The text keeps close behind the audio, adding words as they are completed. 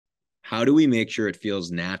how do we make sure it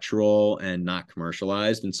feels natural and not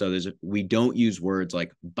commercialized? And so we don't use words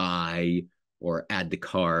like buy or add to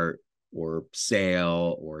cart or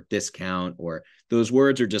sale or discount, or those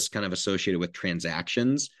words are just kind of associated with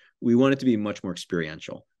transactions. We want it to be much more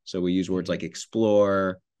experiential. So we use words like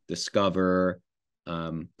explore, discover,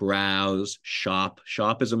 browse, shop.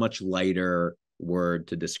 Shop is a much lighter word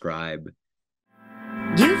to describe.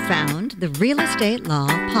 You found the Real Estate Law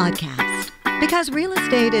Podcast, because real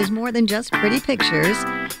estate is more than just pretty pictures,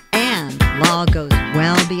 and law goes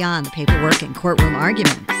well beyond the paperwork and courtroom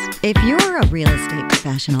arguments. If you're a real estate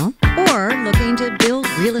professional or looking to build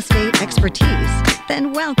real estate expertise,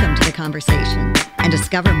 then welcome to the conversation and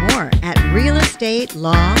discover more at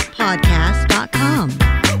realestatelawpodcast.com.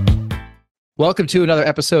 Welcome to another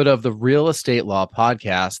episode of the Real Estate Law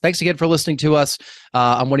Podcast. Thanks again for listening to us.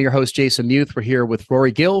 I'm one of your hosts, Jason Muth. We're here with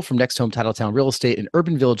Rory Gill from Next Home Titletown Real Estate and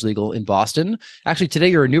Urban Village Legal in Boston. Actually, today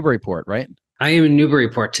you're in Newburyport, right? I am in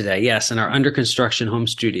Newburyport today, yes, in our under construction home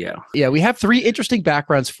studio. Yeah, we have three interesting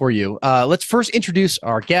backgrounds for you. Let's first introduce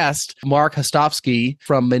our guest, Marc Hostovsky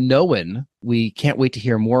from Minoan. We can't wait to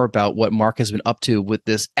hear more about what Marc has been up to with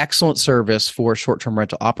this excellent service for short-term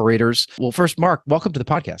rental operators. Well, first, Marc, welcome to the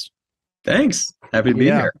podcast. Thanks. Happy to be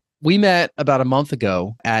here. We met about a month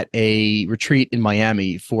ago at a retreat in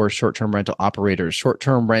Miami for short-term rental operators,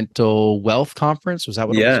 short-term rental wealth conference. Was that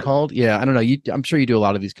what it was called? Yeah, I don't know. I'm sure you do a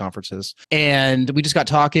lot of these conferences. And we just got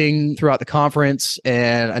talking throughout the conference,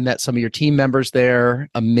 and I met some of your team members there.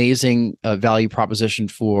 Amazing value proposition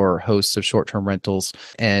for hosts of short-term rentals,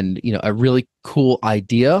 and a really cool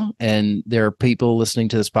idea. And there are people listening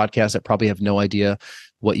to this podcast that probably have no idea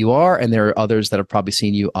what you are, and there are others that have probably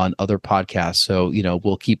seen you on other podcasts. So,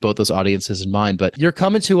 we'll keep both those audiences in mind. But you're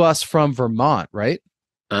coming to us from Vermont, right?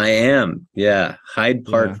 I am. Yeah. Hyde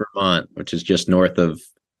Park, Vermont, which is just north of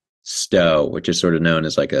Stowe, which is sort of known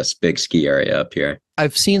as like a big ski area up here.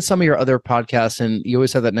 I've seen some of your other podcasts, and you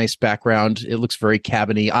always have that nice background. It looks very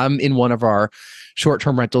cabiny. I'm in one of our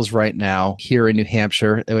short-term rentals right now here in New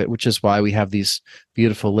Hampshire, which is why we have these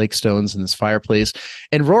beautiful lake stones and this fireplace.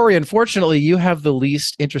 And Rory, unfortunately, you have the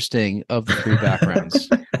least interesting of the three backgrounds.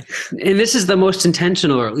 And this is the most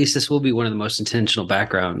intentional, or at least this will be one of the most intentional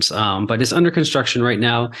backgrounds. But it's under construction right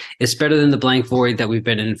now. It's better than the blank void that we've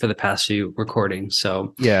been in for the past few recordings.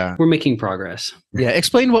 So yeah, we're making progress. Yeah.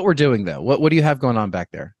 Explain what we're doing, though. What do you have going on back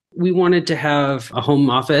there? We wanted to have a home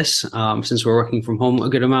office since we're working from home a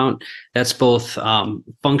good amount. That's both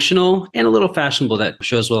functional and a little fashionable, that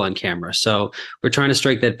shows well on camera. So we're trying to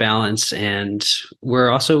strike that balance, and we're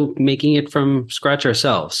also making it from scratch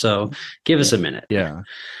ourselves. So give us a minute. Yeah.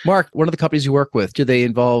 Marc, one of the companies you work with, do they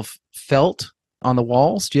involve felt on the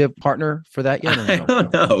walls? Do you have a partner for that yet? I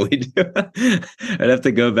don't know. We do. I'd have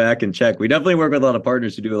to go back and check. We definitely work with a lot of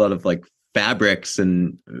partners who do a lot of like fabrics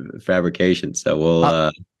and fabrication. So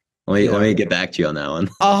we'll... Let me get back to you on that one.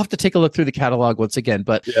 I'll have to take a look through the catalog once again.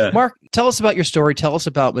 But Marc, tell us about your story. Tell us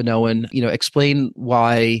about Minoan. Explain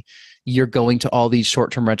why you're going to all these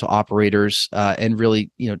short-term rental operators and really,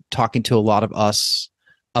 talking to a lot of us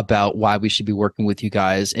about why we should be working with you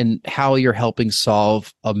guys and how you're helping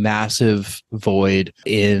solve a massive void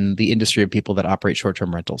in the industry of people that operate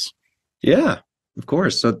short-term rentals. Yeah, of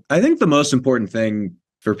course. So I think the most important thing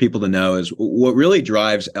for people to know is what really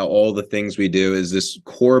drives all the things we do is this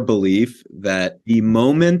core belief that the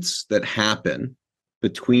moments that happen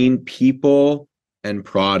between people and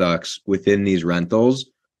products within these rentals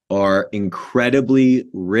are incredibly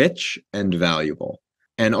rich and valuable.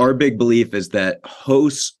 And our big belief is that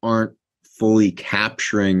hosts aren't fully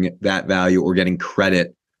capturing that value or getting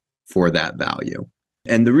credit for that value.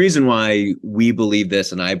 And the reason why we believe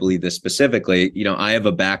this, and I believe this specifically, I have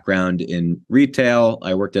a background in retail.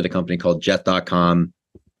 I worked at a company called Jet.com,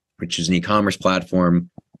 which is an e-commerce platform.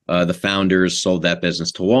 The founders sold that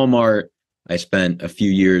business to Walmart. I spent a few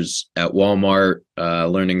years at Walmart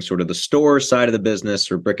learning sort of the store side of the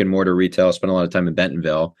business or brick and mortar retail. I spent a lot of time in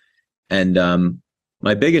Bentonville. And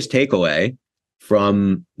my biggest takeaway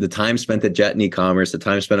from the time spent at Jet and e-commerce, the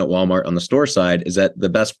time spent at Walmart on the store side, is that the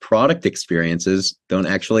best product experiences don't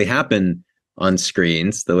actually happen on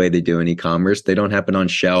screens the way they do in e-commerce. They don't happen on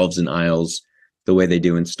shelves and aisles the way they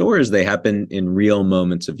do in stores. They happen in real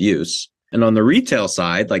moments of use. And on the retail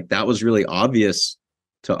side, like that was really obvious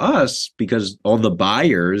to us because all the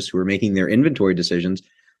buyers who are making their inventory decisions,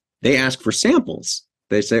 they ask for samples.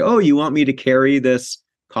 They say, oh, you want me to carry this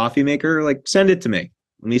coffee maker? Like, send it to me.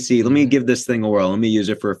 Let me see. Let me give this thing a whirl. Let me use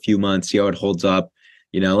it for a few months, see how it holds up.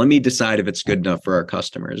 Let me decide if it's good enough for our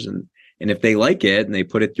customers. And if they like it and they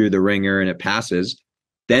put it through the ringer and it passes,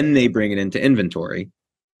 then they bring it into inventory.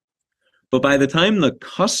 But by the time the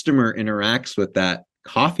customer interacts with that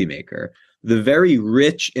coffee maker. The very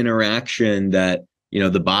rich interaction that,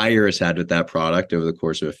 the buyer has had with that product over the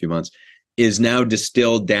course of a few months is now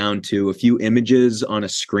distilled down to a few images on a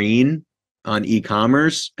screen on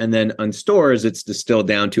e-commerce. And then on stores, it's distilled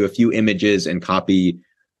down to a few images and copy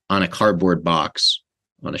on a cardboard box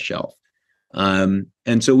on a shelf.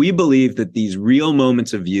 And so we believe that these real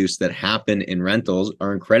moments of use that happen in rentals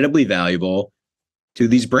are incredibly valuable to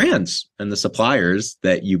these brands and the suppliers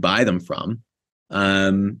that you buy them from.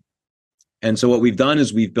 And so what we've done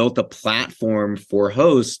is we've built a platform for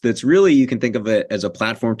hosts that's really, you can think of it as a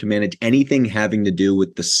platform to manage anything having to do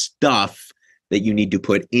with the stuff that you need to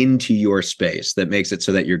put into your space that makes it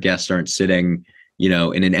so that your guests aren't sitting,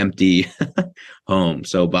 in an empty home.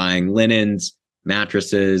 So buying linens,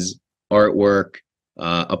 mattresses, artwork,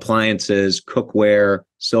 appliances, cookware,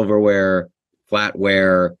 silverware,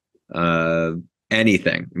 flatware,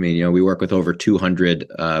 anything. I mean, we work with over 200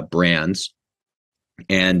 brands,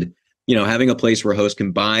 and having a place where hosts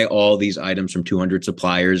can buy all these items from 200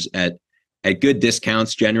 suppliers at good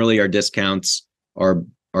discounts. Generally, our discounts are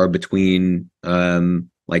between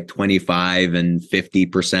like 25 and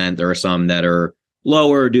 50%. There are some that are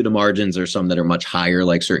lower due to margins. There are some that are much higher,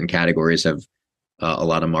 like certain categories have a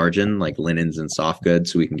lot of margin, like linens and soft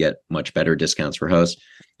goods, so we can get much better discounts for hosts.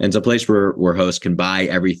 And it's a place where hosts can buy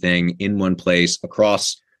everything in one place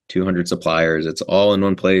across 200 suppliers. It's all in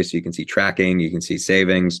one place. You can see tracking, you can see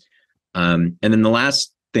savings. And then the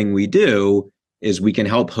last thing we do is we can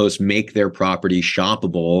help hosts make their property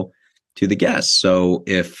shoppable to the guests. So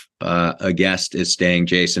if a guest is staying,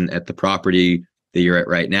 Jason, at the property that you're at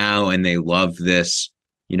right now, and they love this,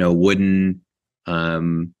 wooden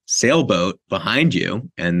sailboat behind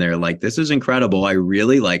you, and they're like, this is incredible. I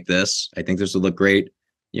really like this. I think this would look great,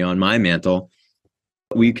 on my mantle.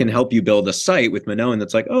 We can help you build a site with Minoan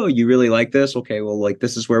that's like, oh, you really like this? Okay, well, like,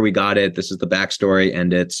 this is where we got it. This is the backstory,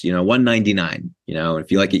 and it's, $199.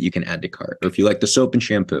 If you like it, you can add to cart. Or if you like the soap and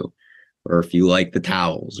shampoo, or if you like the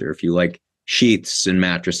towels, or if you like sheets and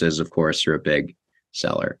mattresses, of course, you're a big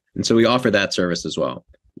seller. And so we offer that service as well.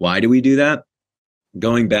 Why do we do that?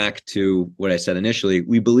 Going back to what I said initially,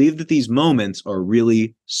 we believe that these moments are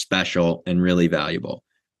really special and really valuable.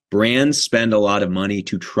 Brands spend a lot of money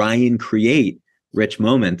to try and create rich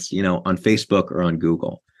moments, on Facebook or on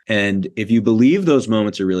Google. And if you believe those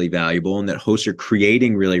moments are really valuable and that hosts are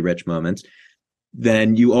creating really rich moments,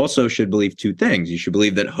 then you also should believe two things. You should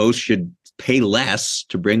believe that hosts should pay less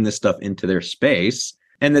to bring this stuff into their space,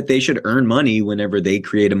 and that they should earn money whenever they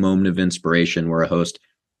create a moment of inspiration where a host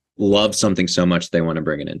loves something so much they want to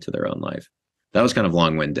bring it into their own life. That was kind of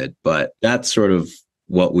long-winded, but that's sort of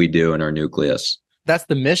what we do in our nucleus. That's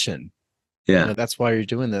the mission. Yeah. That's why you're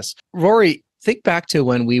doing this. Rory, think back to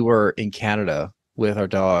when we were in Canada with our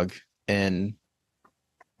dog, and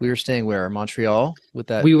we were staying where? Montreal with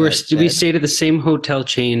that? We stayed at the same hotel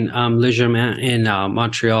chain, Le Germain, in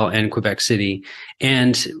Montreal and Quebec City.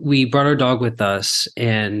 And we brought our dog with us.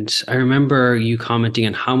 And I remember you commenting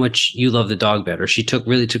on how much you love the dog bed, or she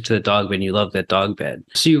really took to the dog bed and you love that dog bed.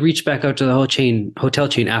 So you reached back out to the hotel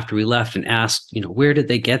chain after we left and asked, where did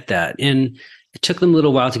they get that? And it took them a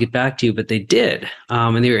little while to get back to you, but they did.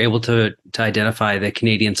 And they were able to identify the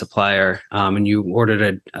Canadian supplier. And you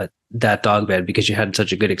ordered that dog bed because you had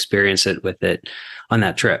such a good experience with it on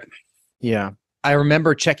that trip. Yeah. I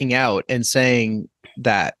remember checking out and saying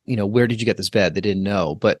that, where did you get this bed? They didn't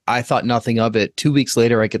know, but I thought nothing of it. 2 weeks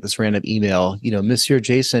later, I get this random email, Monsieur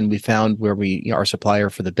Jason, we found where our supplier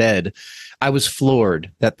for the bed. I was floored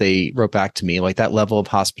that they wrote back to me, like that level of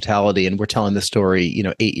hospitality. And we're telling the story,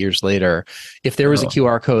 8 years later. If there was a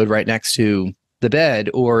QR code right next to the bed,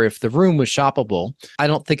 or if the room was shoppable, I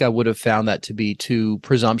don't think I would have found that to be too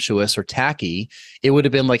presumptuous or tacky. It would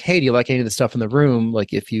have been like, hey, do you like any of the stuff in the room?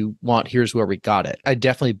 Like, if you want, here's where we got it. I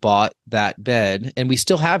definitely bought that bed, and we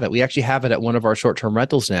still have it. We actually have it at one of our short-term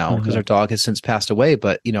rentals now because our dog has since passed away.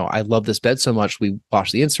 But, I love this bed so much, we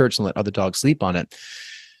wash the inserts and let other dogs sleep on it.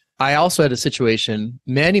 I also had a situation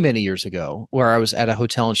many, many years ago where I was at a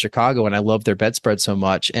hotel in Chicago and I loved their bedspread so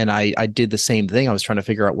much. And I did the same thing. I was trying to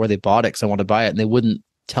figure out where they bought it because I wanted to buy it, and they wouldn't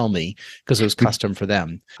tell me because it was custom for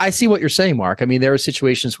them. I see what you're saying, Mark. I mean, there are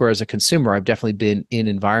situations where as a consumer, I've definitely been in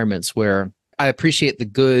environments where I appreciate the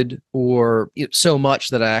good or so much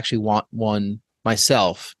that I actually want one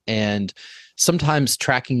myself. And sometimes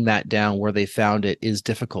tracking that down where they found it is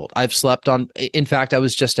difficult. I've slept on, in fact, I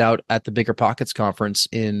was just out at the Bigger Pockets conference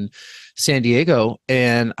in San Diego,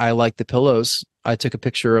 and I like the pillows. I took a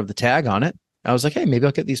picture of the tag on it. I was like, hey, maybe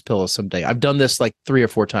I'll get these pillows someday. I've done this like 3 or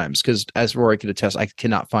 4 times because, as Rory could attest, I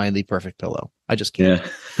cannot find the perfect pillow. I just can't.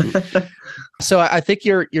 Yeah. So I think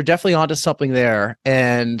you're definitely onto something there.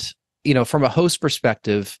 And from a host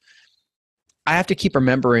perspective, I have to keep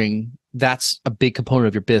remembering that's a big component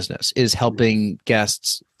of your business, is helping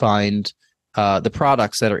guests find the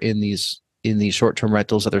products that are in these short-term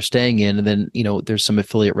rentals that they're staying in. And then, there's some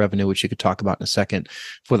affiliate revenue, which you could talk about in a second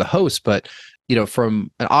for the host. But,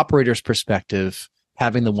 from an operator's perspective,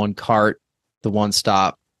 having the one cart, the one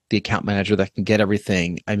stop, the account manager that can get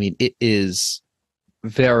everything, I mean, it is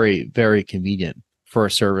very, very convenient for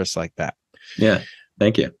a service like that. Yeah.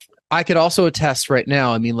 Thank you. I could also attest right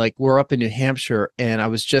now. I mean, like, we're up in New Hampshire, and I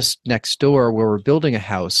was just next door where we're building a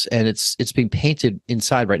house, and it's being painted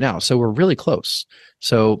inside right now. So we're really close.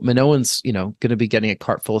 So Minoan's, going to be getting a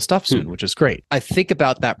cart full of stuff soon, which is great. I think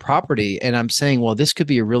about that property, and I'm saying, well, this could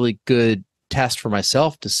be a really good test for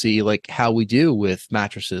myself to see like how we do with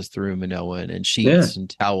mattresses through Minoan and sheets and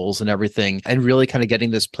towels and everything, and really kind of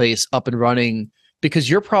getting this place up and running, because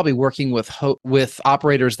you're probably working with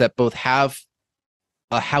operators that both have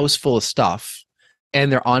a house full of stuff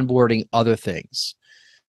and they're onboarding other things.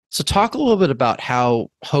 So talk a little bit about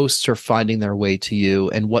how hosts are finding their way to you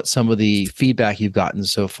and what some of the feedback you've gotten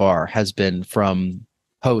so far has been from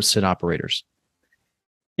hosts and operators.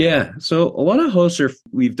 Yeah. So a lot of hosts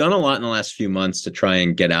we've done a lot in the last few months to try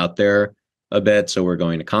and get out there a bit. So we're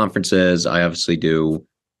going to conferences. I obviously do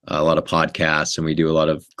a lot of podcasts, and we do a lot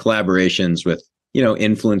of collaborations with,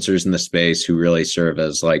 influencers in the space who really serve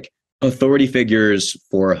as like authority figures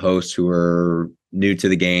for hosts who are new to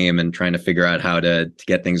the game and trying to figure out how to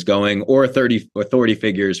get things going, or authority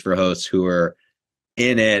figures for hosts who are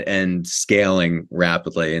in it and scaling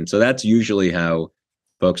rapidly. And so that's usually how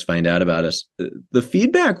folks find out about us. The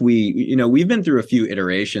feedback we've been through a few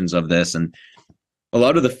iterations of this, and a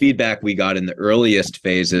lot of the feedback we got in the earliest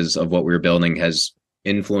phases of what we were building has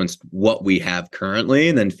influenced what we have currently.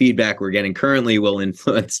 And then feedback we're getting currently will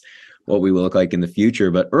influence what we will look like in the future.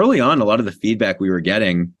 But early on, a lot of the feedback we were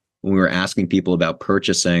getting when we were asking people about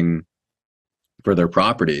purchasing for their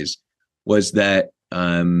properties was that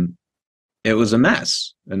it was a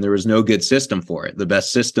mess and there was no good system for it. The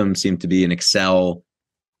best system seemed to be an Excel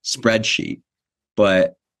spreadsheet.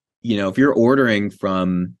 But, if you're ordering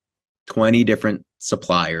from 20 different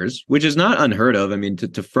suppliers, which is not unheard of. I mean,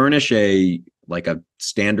 to furnish a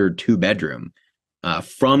standard 2-bedroom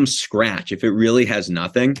from scratch, if it really has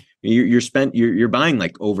nothing, you're buying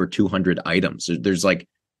like over 200 items. There's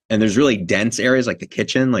really dense areas like the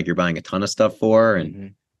kitchen, like you're buying a ton of stuff for.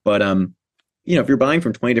 And but if you're buying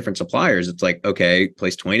from 20 different suppliers, it's like, okay,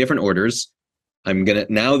 place 20 different orders.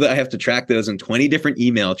 Now that I have to track those in 20 different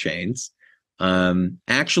email chains,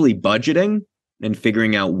 actually budgeting and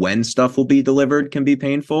figuring out when stuff will be delivered can be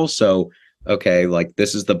painful. So, okay, like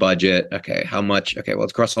this is the budget. Okay, how much? Okay, well,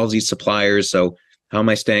 it's across all these suppliers. So how am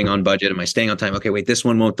I staying on budget? Am I staying on time? Okay, wait, this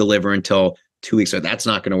one won't deliver until 2 weeks. So that's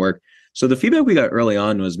not going to work. So the feedback we got early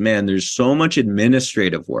on was, man, there's so much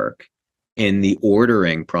administrative work in the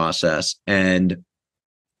ordering process. And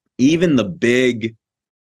even the big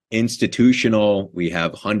institutional, we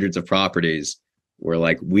have hundreds of properties, we're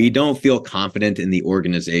like, we don't feel confident in the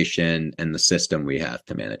organization and the system we have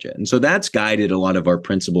to manage it. And so that's guided a lot of our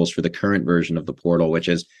principles for the current version of the portal, which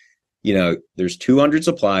is, there's 200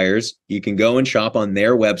 suppliers. You can go and shop on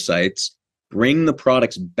their websites, bring the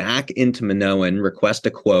products back into Minoan, request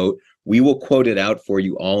a quote. We will quote it out for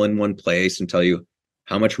you all in one place and tell you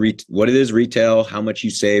how much what it is retail, how much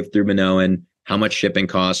you save through Minoan, how much shipping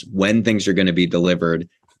costs, when things are going to be delivered.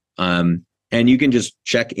 And you can just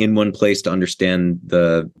check in one place to understand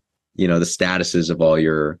the statuses of all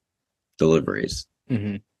your deliveries.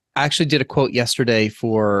 Mm-hmm. I actually did a quote yesterday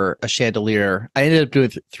for a chandelier. I ended up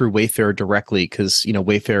doing it through Wayfair directly because,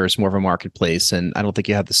 Wayfair is more of a marketplace, and I don't think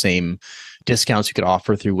you have the same discounts you could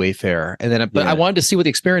offer through Wayfair. And then, but I wanted to see what the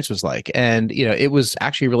experience was like. And, it was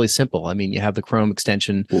actually really simple. I mean, you have the Chrome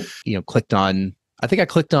extension, I think I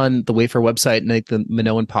clicked on the Wayfair website and the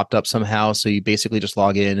Minoan popped up somehow. So you basically just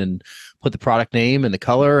log in and put the product name and the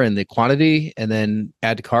color and the quantity and then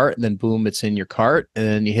add to cart, and then boom, it's in your cart, and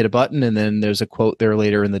then you hit a button and then there's a quote there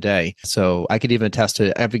later in the day. So I could even attest to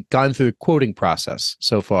it. I've gone through the quoting process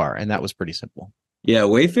so far, and that was pretty simple. Yeah,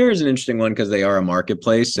 Wayfair is an interesting one because they are a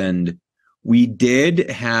marketplace, and we did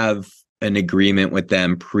have an agreement with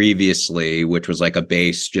them previously, which was like a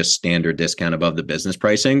base, just standard discount above the business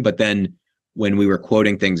pricing. But then when we were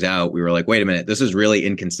quoting things out, we were like, wait a minute, this is really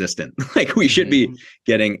inconsistent. Like we should be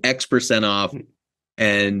getting X% off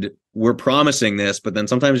and we're promising this, but then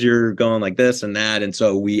sometimes you're going like this and that. And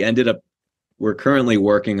so we're currently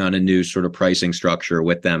working on a new sort of pricing structure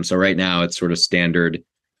with them. So right now it's sort of standard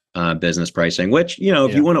business pricing, which,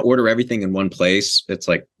 if you want to order everything in one place, it's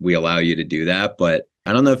like we allow you to do that. But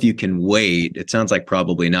I don't know if you can wait. It sounds like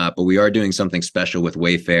probably not, but we are doing something special with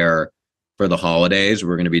Wayfair for the holidays.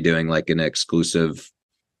 We're going to be doing like an exclusive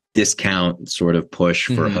discount sort of push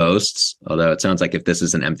for hosts. Although it sounds like if this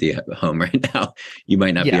is an empty home right now, you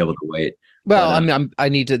might not be able to wait. Well, but, I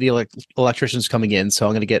need to, the electrician's coming in, so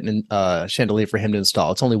I'm going to get a chandelier for him to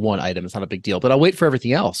install. It's only one item. It's not a big deal, but I'll wait for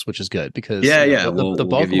everything else, which is good because the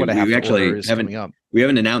bulk of what I have to order is coming up. We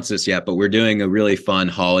haven't announced this yet, but we're doing a really fun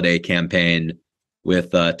holiday campaign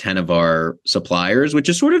with 10 of our suppliers, which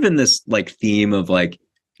is sort of in this like theme of like,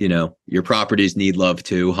 you know, your properties need love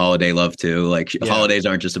too, holiday love too. Like holidays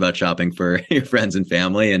aren't just about shopping for your friends and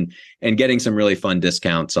family, and getting some really fun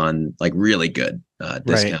discounts on like really good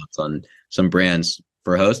discounts on some brands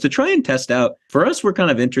for hosts to try and test out. For us, we're kind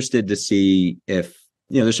of interested to see if,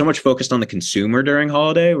 you know, there's so much focused on the consumer during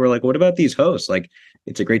holiday. We're like, what about these hosts? Like,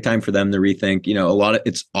 it's a great time for them to rethink, you know,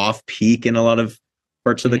 it's off peak in a lot of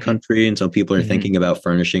parts of the country. And so people are thinking about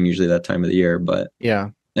furnishing usually that time of the year, but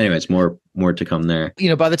anyways, more to come there. You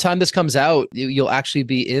know, by the time this comes out, you'll actually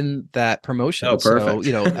be in that promotion. Oh, perfect. So,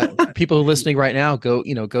 you know, people who are listening right now, go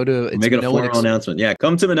to make it a formal announcement. Yeah,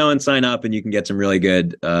 come to Minoan, sign up, and you can get some really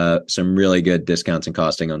good discounts and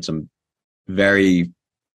costing on some very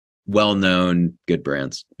well-known good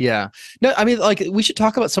brands. Yeah. No, I mean, like, we should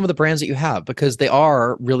talk about some of the brands that you have because they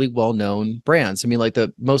are really well-known brands. I mean, like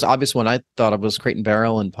the most obvious one I thought of was Crate and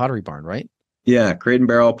Barrel and Pottery Barn, right? Yeah, Crate and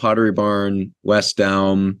Barrel, Pottery Barn, West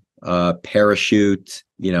Elm, Parachute.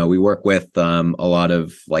 You know, we work with a lot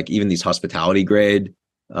of like even these hospitality grade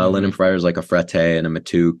linen providers like a Frette and a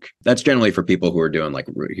Matouk. That's generally for people who are doing like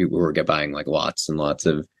who are buying like lots and lots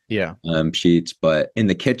of sheets. But in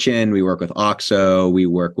the kitchen, we work with OXO. We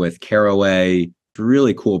work with Caraway. It's a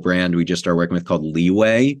really cool brand we just started working with called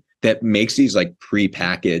Leeway that makes these like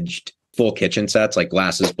pre-packaged full kitchen sets, like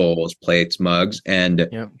glasses, bowls, plates, mugs, and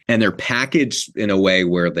they're packaged in a way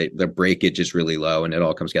where the breakage is really low and it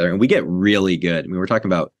all comes together. And we get really good. I mean, we're talking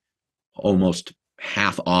about almost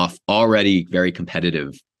half off, already very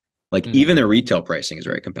competitive. Like even their retail pricing is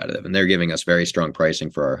very competitive, and they're giving us very strong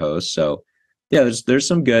pricing for our hosts. So yeah, there's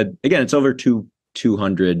some good. Again, it's over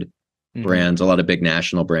 200 brands, a lot of big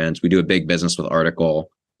national brands. We do a big business with Article,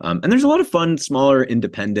 and there's a lot of fun, smaller,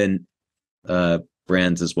 independent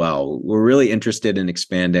brands as well. We're really interested in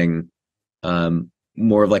expanding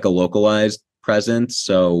more of like a localized presence.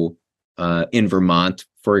 So in Vermont,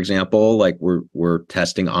 for example, like we're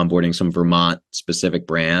testing onboarding some Vermont specific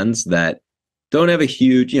brands that don't have a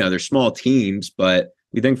huge, you know, they're small teams, but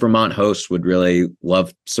we think Vermont hosts would really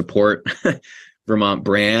love support Vermont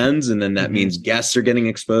brands. And then that means guests are getting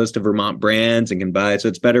exposed to Vermont brands and can buy. So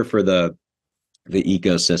it's better for the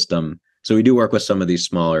ecosystem. So we do work with some of these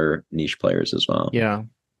smaller niche players as well. Yeah.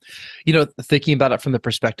 You know, thinking about it from the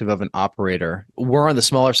perspective of an operator, we're on the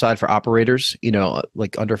smaller side for operators, you know,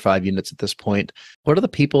 like under 5 units at this point. What are the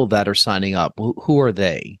people that are signing up? Who are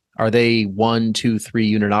they? Are they 1, 2, 3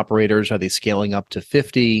 unit operators? Are they scaling up to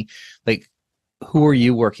 50? Like, who are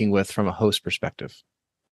you working with from a host perspective?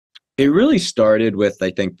 It really started with,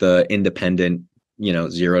 I think, the independent, you know,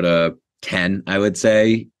 0 to 10, I would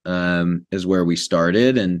say, is where we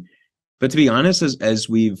started. But to be honest, as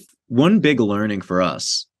one big learning for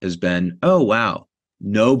us has been, oh, wow,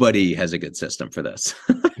 nobody has a good system for this.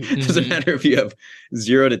 It doesn't matter if you have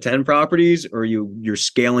 0 to 10 properties or you're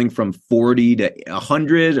scaling from 40 to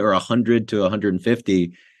 100 or 100 to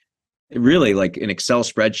 150. Really, like an Excel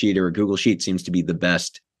spreadsheet or a Google Sheet seems to be the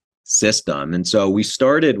best system. And so we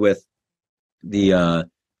started with the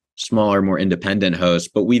smaller, more independent hosts,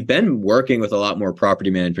 but we've been working with a lot more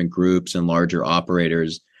property management groups and larger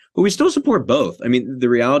operators. But we still support both. I mean, the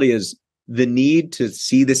reality is the need to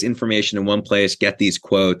see this information in one place, get these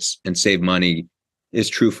quotes, and save money is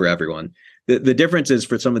true for everyone. The difference is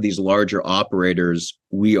for some of these larger operators,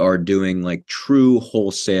 we are doing like true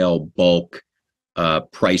wholesale bulk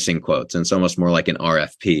pricing quotes. And it's almost more like an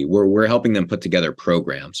RFP where we're helping them put together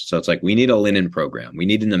programs. So it's like, we need a linen program. We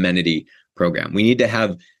need an amenity program. We need to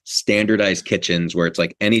have standardized kitchens where it's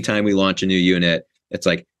like, anytime we launch a new unit, it's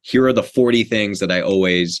like, here are the 40 things that I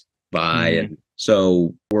always buy. And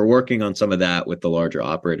so we're working on some of that with the larger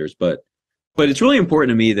operators, but it's really important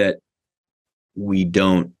to me that we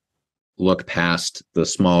don't look past the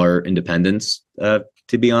smaller independents.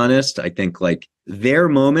 To be honest, I think like their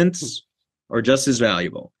moments are just as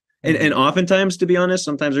valuable. And oftentimes, to be honest,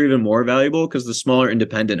 sometimes they're even more valuable because the smaller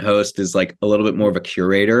independent host is like a little bit more of a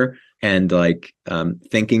curator and like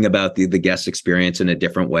thinking about the guest experience in a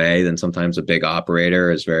different way than sometimes a big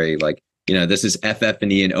operator is very like, you know, this is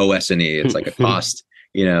FF&E and OS&E. It's like a cost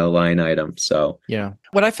line item. So yeah,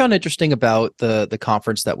 what I found interesting about the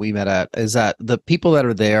conference that we met at is that the people that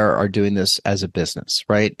are there are doing this as a business,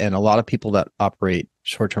 right? And a lot of people that operate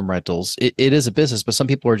short-term rentals, it is a business, but some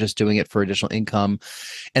people are just doing it for additional income,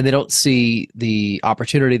 and they don't see the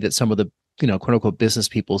opportunity that some of the quote unquote business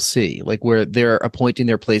people see, like where they're appointing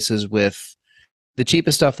their places with the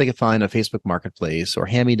cheapest stuff they could find on Facebook Marketplace or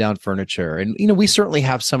hand-me-down furniture. And, we certainly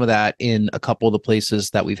have some of that in a couple of the places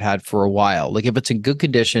that we've had for a while. Like if it's in good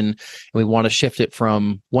condition and we want to shift it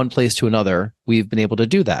from one place to another, we've been able to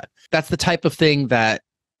do that. That's the type of thing that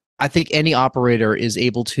I think any operator is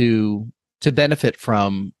able to benefit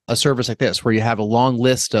from a service like this, where you have a long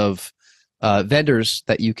list of vendors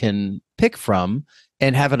that you can pick from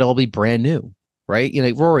and have it all be brand new, right?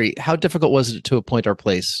 Rory, how difficult was it to appoint our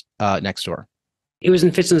place next door? It was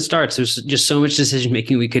in fits and starts. There's just so much decision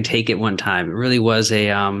making we could take at one time. It really was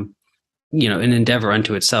an endeavor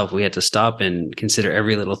unto itself. We had to stop and consider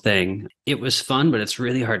every little thing. It was fun, but it's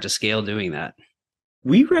really hard to scale doing that.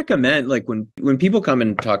 We recommend, like, when people come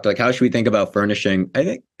and talk to, like, how should we think about furnishing? I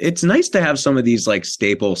think it's nice to have some of these like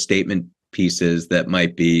staple statement pieces that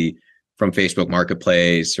might be from Facebook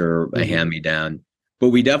Marketplace or a hand-me-down. But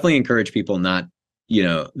we definitely encourage people not,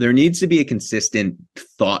 there needs to be a consistent,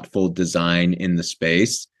 thoughtful design in the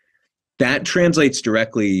space that translates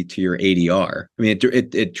directly to your ADR. I mean,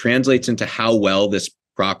 it translates into how well this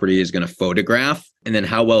property is going to photograph, and then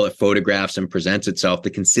how well it photographs and presents itself, the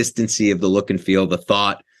consistency of the look and feel, the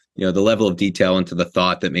thought, the level of detail into the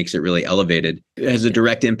thought that makes it really elevated. It has a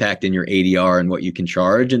direct impact in your ADR and what you can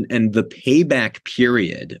charge. And the payback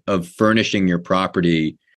period of furnishing your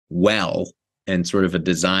property well and sort of a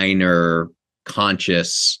design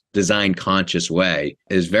conscious way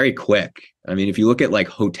is very quick. I mean, if you look at like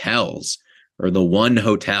hotels, or the one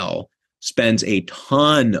hotel spends a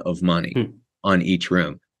ton of money on each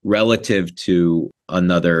room relative to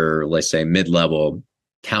another, let's say, mid-level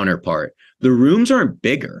counterpart. The rooms aren't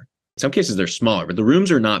bigger. In some cases they're smaller, but the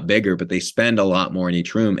rooms are not bigger, but they spend a lot more in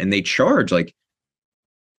each room, and they charge like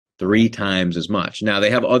 3 times as much. Now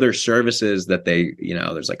they have other services that they,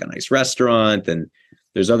 there's like a nice restaurant, and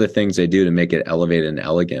there's other things they do to make it elevated and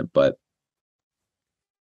elegant. But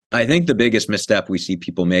I think the biggest misstep we see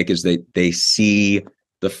people make is they see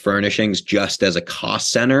the furnishings just as a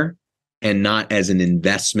cost center and not as an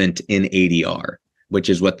investment in ADR, which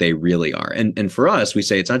is what they really are. And for us, we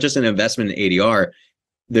say it's not just an investment in ADR.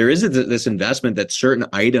 There is this investment that certain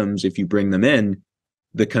items, if you bring them in,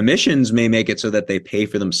 the commissions may make it so that they pay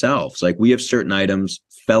for themselves. Like we have certain items,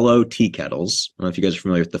 Fellow tea kettles. I don't know if you guys are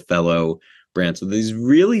familiar with the Fellow brand. So these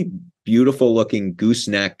really beautiful looking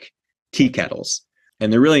gooseneck tea kettles,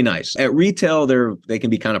 and they're really nice. At retail, they can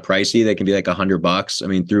be kind of pricey. They can be like $100. I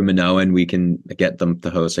mean, through Minoan, we can get them to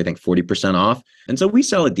host, I think, 40% off. And so we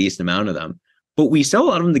sell a decent amount of them, but we sell a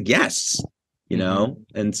lot of them to guests,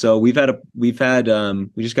 And so we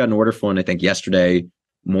just got an order for one, I think, yesterday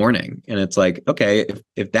morning. And it's like, okay,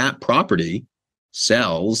 if that property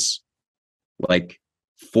sells like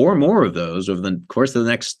 4 more of those over the course of the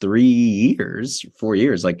next 4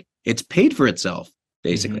 years, like it's paid for itself,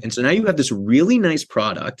 basically. And so now you have this really nice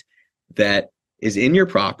product that is in your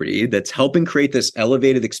property that's helping create this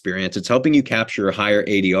elevated experience. It's helping you capture a higher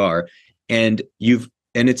ADR, and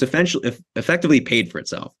it's effectively paid for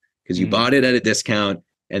itself because you bought it at a discount,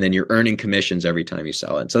 and then you're earning commissions every time you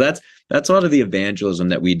sell it. So that's a lot of the evangelism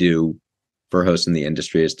that we do for hosts in the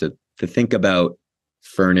industry, is to think about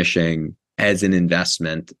furnishing as an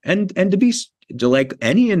investment, and to like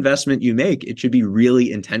any investment you make, it should be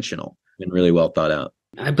really intentional and really well thought out.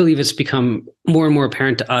 I believe it's become more and more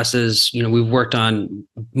apparent to us as, we've worked on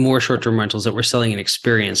more short-term rentals that we're selling an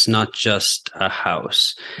experience, not just a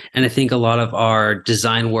house. And I think a lot of our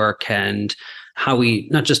design work and how we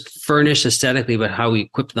not just furnish aesthetically, but how we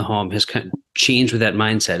equip the home has kind of changed with that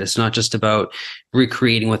mindset. It's not just about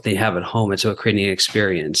recreating what they have at home. It's about creating an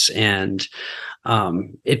experience. And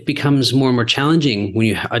it becomes more and more challenging when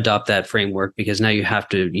you adopt that framework, because now you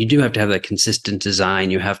do have to have that consistent design.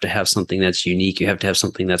 You have to have something that's unique. You have to have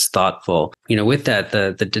something that's thoughtful. With that,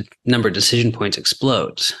 the number of decision points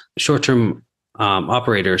explodes. Short-term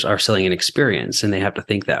operators are selling an experience, and they have to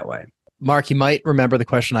think that way. Mark, you might remember the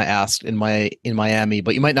question I asked in Miami,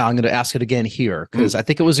 but you might not. I'm going to ask it again here because I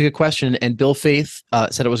think it was a good question, and Bill Faith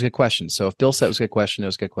said it was a good question. So if Bill said it was a good question, it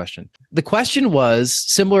was a good question. The question was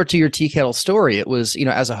similar to your tea kettle story. It was,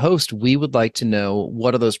 as a host, we would like to know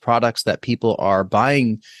what are those products that people are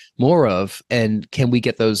buying more of, and can we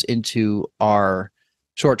get those into our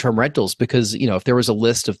short-term rentals? Because, if there was a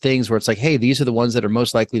list of things where it's like, hey, these are the ones that are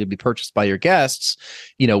most likely to be purchased by your guests,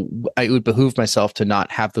 it would behoove myself to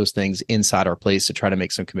not have those things inside our place to try to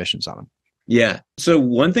make some commissions on them. Yeah. So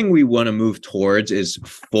one thing we want to move towards is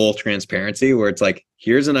full transparency, where it's like,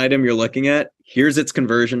 here's an item you're looking at, here's its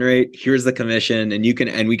conversion rate, here's the commission, and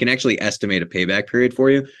we can actually estimate a payback period for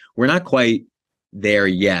you. We're not quite there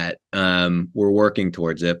yet. We're working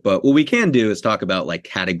towards it, but what we can do is talk about like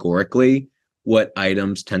categorically what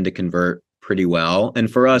items tend to convert pretty well.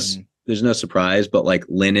 And for us, there's no surprise, but like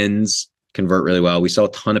linens convert really well. We sell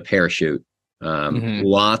a ton of parachute.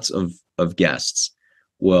 Lots of guests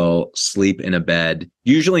will sleep in a bed,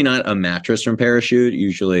 usually not a mattress from Parachute.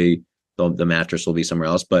 Usually the mattress will be somewhere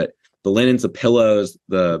else, but the linens, the pillows,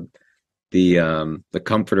 the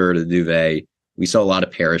comforter, the duvet, we sell a lot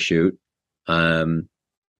of Parachute. And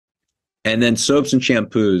then soaps and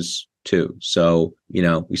shampoos too. So,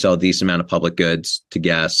 we sell a decent amount of public goods to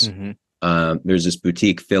guests. There's this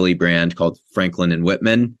boutique Philly brand called Franklin and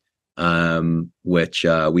Whitman, which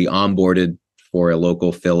we onboarded for a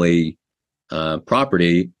local Philly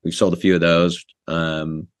property. We've sold a few of those.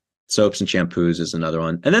 Soaps and shampoos is another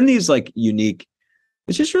one. And then these like unique,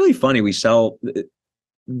 it's just really funny. We sell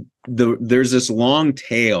there's this long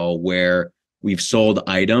tail where we've sold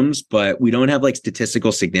items, but we don't have like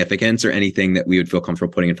statistical significance or anything that we would feel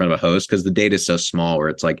comfortable putting in front of a host because the data is so small where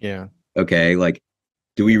it's like, okay, like,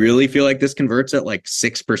 do we really feel like this converts at like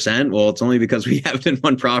 6%? Well, it's only because we have it in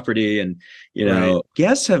one property, and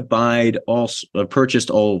guests have purchased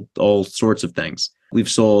all sorts of things.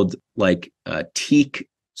 We've sold like teak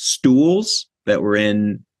stools that were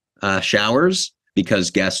in showers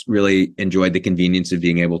because guests really enjoyed the convenience of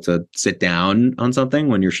being able to sit down on something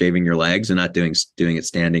when you're shaving your legs and not doing it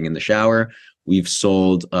standing in the shower. We've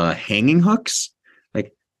sold hanging hooks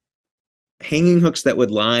that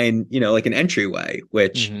would line, like an entryway,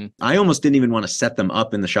 which I almost didn't even want to set them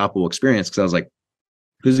up in the shoppable experience because I was like,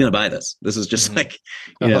 who's going to buy this? This is just like,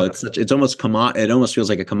 it almost feels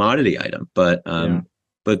like a commodity item. But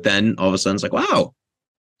then all of a sudden it's like, wow,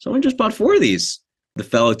 someone just bought 4 of these. The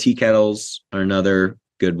fellow tea kettles are another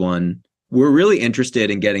good one. We're really interested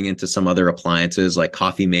in getting into some other appliances like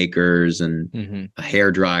coffee makers and hair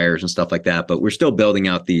dryers and stuff like that. But we're still building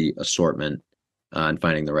out the assortment. And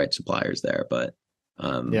finding the right suppliers there. But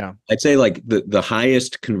I'd say like the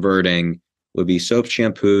highest converting would be soap,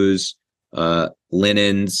 shampoos,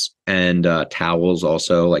 linens, and towels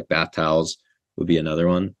also, like bath towels would be another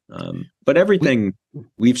one. But everything,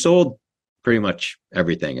 we've sold pretty much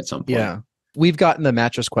everything at some point. Yeah. We've gotten the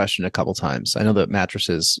mattress question a couple times. I know that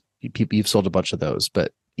mattresses, you've sold a bunch of those,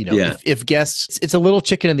 but if guests, it's a little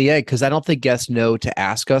chicken and the egg, because I don't think guests know to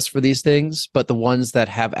ask us for these things, but the ones that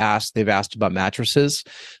have asked, they've asked about mattresses.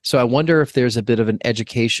 So I wonder if there's a bit of an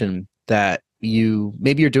education that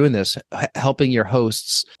maybe you're doing this, helping your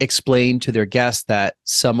hosts explain to their guests that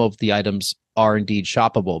some of the items are indeed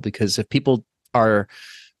shoppable, because if people are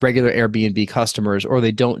regular Airbnb customers or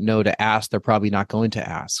they don't know to ask, they're probably not going to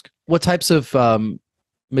ask. What types of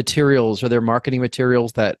materials, are there marketing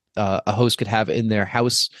materials that a host could have in their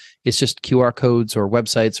house? It's just QR codes or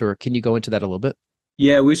websites, or can you go into that a little bit?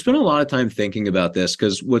 Yeah, we spent a lot of time thinking about this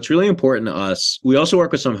because what's really important to us, we also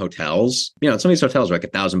work with some hotels. Some of these hotels are like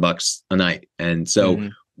 $1,000 a night. And so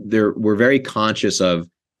we're very conscious of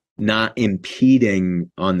not impeding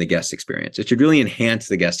on the guest experience. It should really enhance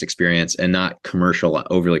the guest experience and not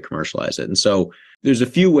overly commercialize it. And so there's a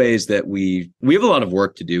few ways that we have a lot of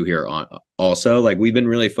work to do here on also. Like we've been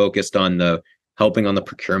really focused on helping on the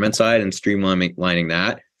procurement side and streamlining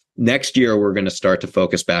that. Next year, we're going to start to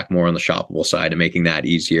focus back more on the shoppable side and making that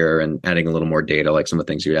easier and adding a little more data, like some of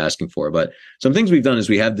the things you're asking for. But some things we've done is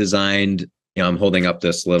we have designed, I'm holding up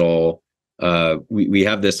this little, we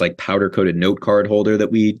have this like powder coated note card holder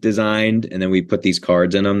that we designed. And then we put these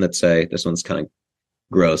cards in them that say, this one's kind of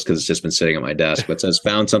gross because it's just been sitting on my desk, but says,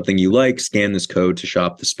 found something you like, scan this code to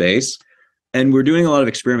shop the space. And we're doing a lot of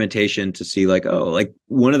experimentation to see like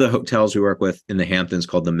one of the hotels we work with in the Hamptons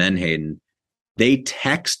called the Menhaden, they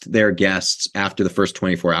text their guests after the first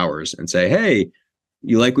 24 hours and say, hey,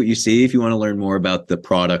 you like what you see? If you want to learn more about the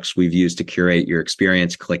products we've used to curate your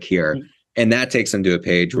experience, click here. And that takes them to a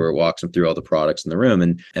page where it walks them through all the products in the room.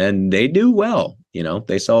 And they do well,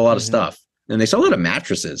 they sell a lot of stuff. And they sell a lot of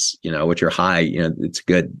mattresses, which are high, it's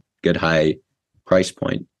a good high price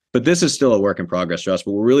point. But this is still a work in progress for us.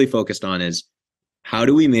 What we're really focused on is how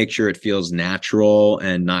do we make sure it feels natural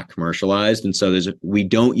and not commercialized? And so we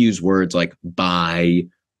don't use words like buy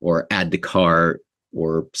or add to cart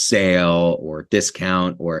or sale or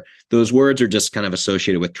discount, or those words are just kind of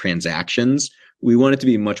associated with transactions. We want it to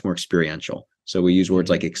be much more experiential. So we use words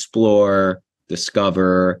like explore,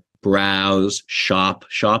 discover, browse, shop.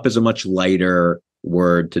 Shop is a much lighter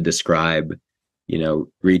word to describe,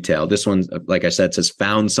 retail. This one, like I said, says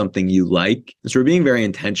found something you like. So we're being very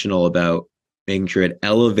intentional about making sure it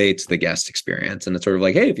elevates the guest experience. And it's sort of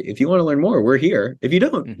like, hey, if you want to learn more, we're here. If you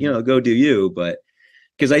don't, go do you. But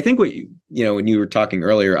because I think what when you were talking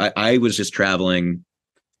earlier, I was just traveling,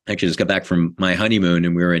 actually just got back from my honeymoon,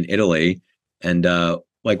 and we were in Italy, and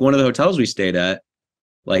like one of the hotels we stayed at,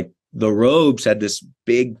 like the robes had this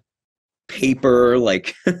big paper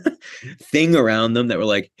like thing around them that were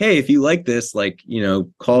like, hey, if you like this, like,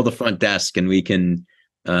 call the front desk and we can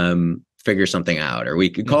figure something out, or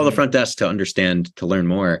we could call the front desk to learn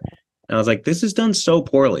more. And I was like, this is done so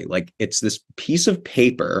poorly. Like, it's this piece of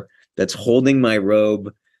paper that's holding my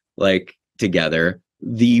robe like together.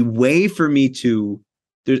 The way for me to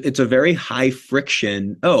it's a very high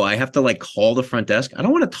friction. Oh, I have to like call the front desk. I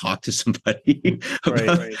don't want to talk to somebody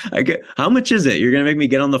about how much is it? You're going to make me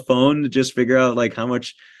get on the phone to just figure out like how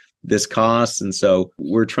much this costs. And so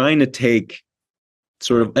we're trying to take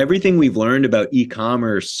sort of everything we've learned about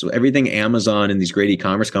e-commerce, everything Amazon and these great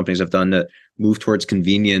e-commerce companies have done to move towards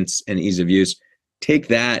convenience and ease of use, take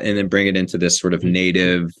that and then bring it into this sort of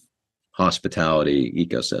native hospitality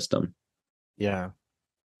ecosystem. Yeah.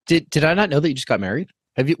 Did I not know that you just got married?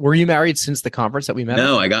 Were you married since the conference that we met?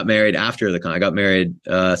 No, I got married after I got married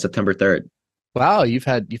September 3rd. Wow, you've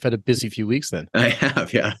had a busy few weeks then. I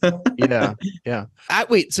have, yeah. yeah.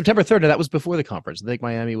 Wait, September 3rd, that was before the conference. I think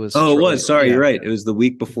Miami was. Oh, it was. Sorry, you're right. It was the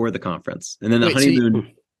week before the conference. And then the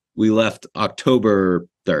honeymoon, we left October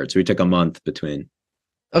 3rd. So we took a month between.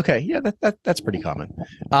 Okay, yeah, that's pretty common.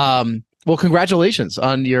 Well, congratulations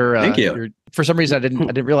on your. Thank you. For some reason, I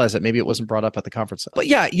didn't realize that. Maybe it wasn't brought up at the conference. But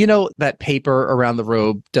yeah, that paper around the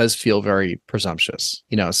robe does feel very presumptuous.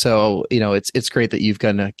 So it's great that you've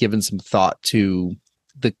kind of given some thought to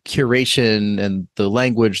the curation and the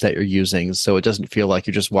language that you're using, so it doesn't feel like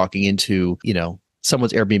you're just walking into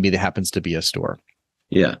someone's Airbnb that happens to be a store.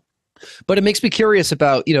 Yeah. But it makes me curious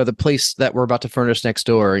about, the place that we're about to furnish next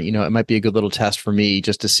door. It might be a good little test for me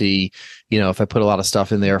just to see, if I put a lot of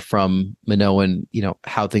stuff in there from Minoan,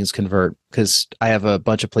 how things convert. Because I have a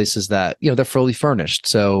bunch of places that, they're fully furnished.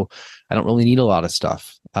 So I don't really need a lot of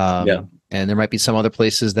stuff. And there might be some other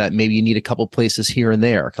places that maybe you need a couple places here and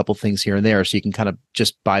there, a couple things here and there. So you can kind of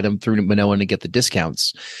just buy them through Minoan and get the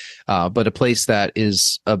discounts. But a place that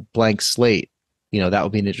is a blank slate, that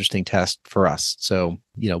would be an interesting test for us. So,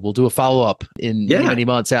 we'll do a follow-up in many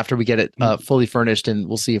months after we get it fully furnished, and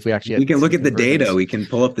we'll see if we actually... We can look at the data. We can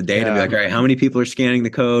pull up the data and be like, all right, how many people are scanning the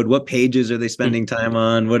code? What pages are they spending time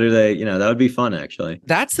on? What are they, that would be fun, actually.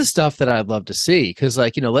 That's the stuff that I'd love to see. Because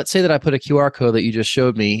let's say that I put a QR code that you just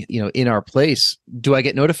showed me, in our place. Do I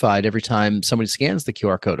get notified every time somebody scans the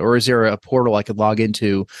QR code? Or is there a portal I could log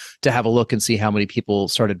into to have a look and see how many people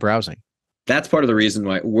started browsing? That's part of the reason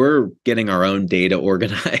why we're getting our own data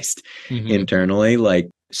organized internally, like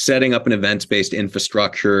setting up an events-based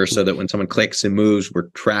infrastructure so that when someone clicks and moves, we're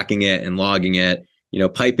tracking it and logging it,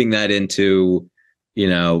 piping that into,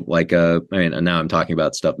 now I'm talking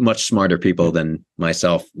about stuff, much smarter people than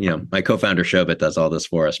myself. My co-founder Shobit does all this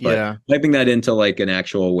for us, but piping that into like an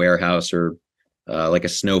actual warehouse or like a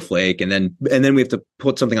Snowflake. And then we have to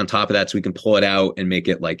put something on top of that so we can pull it out and make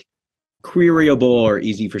it like queryable or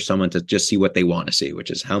easy for someone to just see what they want to see,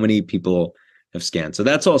 which is how many people have scanned. So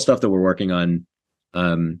that's all stuff that we're working on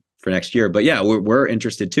for next year. But yeah, we're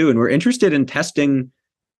interested too. And we're interested in testing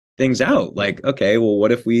things out. Like, okay, well,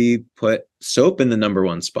 what if we put soap in the number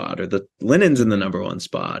one spot, or the linens in the number one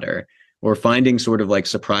spot, or finding sort of like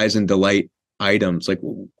surprise and delight items. Like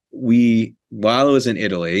while I was in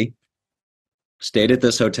Italy, stayed at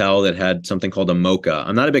this hotel that had something called a mocha.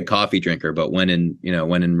 I'm not a big coffee drinker, but when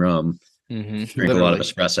in Rome, drink a lot of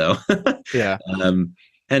espresso. Yeah.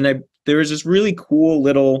 And there was this really cool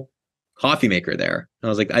little coffee maker there. And I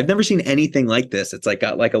was like, I've never seen anything like this. It's like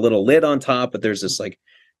got like a little lid on top, but there's this like,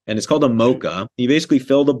 and it's called a mocha. You basically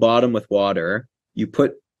fill the bottom with water. You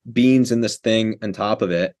put beans in this thing on top of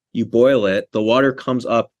it. You boil it. The water comes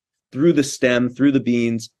up through the stem, through the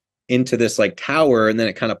beans, into this like tower, and then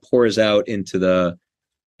it kind of pours out into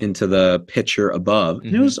the pitcher above.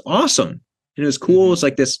 And it was awesome. And it was cool. It was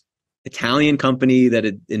like this Italian company that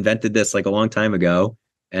had invented this like a long time ago.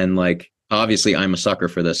 And like, obviously I'm a sucker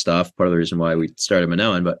for this stuff. Part of the reason why we started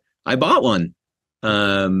Minoan, but I bought one.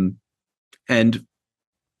 And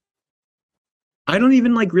I don't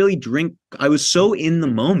even like really drink. I was so in the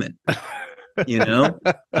moment,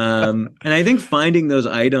 and I think finding those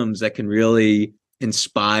items that can really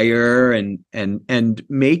inspire and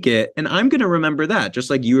make it, and I'm going to remember that, just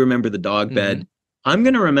like you remember the dog bed. I'm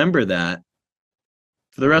going to remember that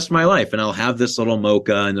for the rest of my life, and I'll have this little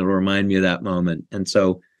mocha and it'll remind me of that moment. And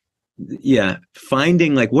so yeah,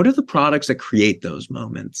 finding like what are the products that create those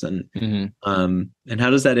moments, and how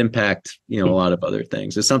does that impact, a lot of other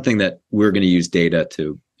things? It's something that we're going to use data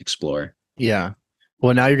to explore. Yeah.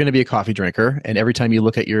 Well, now you're going to be a coffee drinker, and every time you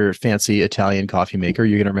look at your fancy Italian coffee maker,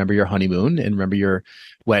 you're going to remember your honeymoon and remember your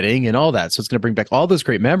wedding and all that. So it's going to bring back all those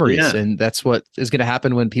great memories. Yeah. And that's what is going to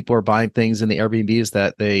happen when people are buying things in the Airbnbs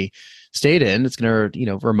that they stayed in. It's going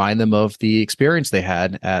to, remind them of the experience they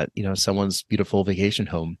had at, someone's beautiful vacation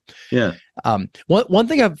home. Yeah. One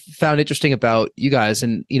thing I've found interesting about you guys,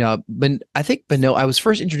 and, I think I was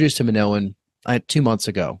first introduced to Minoan 2 months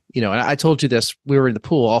ago, and I told you this, we were in the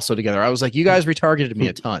pool also together. I was like, you guys retargeted me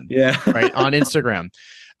a ton, yeah, right, on Instagram.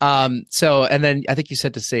 So, and then I think you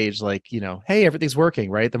said to Sage, like, hey, everything's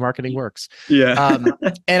working, right? The marketing works. Yeah.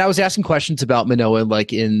 And I was asking questions about Minoan,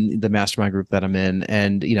 like in the mastermind group that I'm in.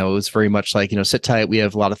 And, it was very much like, sit tight. We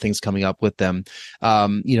have a lot of things coming up with them.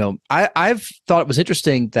 I've thought it was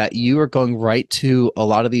interesting that you are going right to a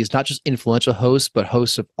lot of these, not just influential hosts, but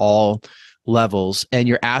hosts of all levels, and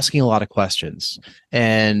you're asking a lot of questions,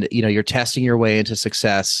 and you're testing your way into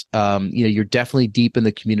success. You're definitely deep in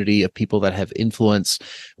the community of people that have influence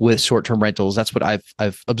with short-term rentals. That's what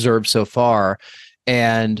I've observed so far.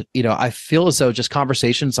 And I feel as though just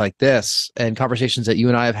conversations like this and conversations that you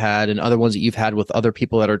and I have had and other ones that you've had with other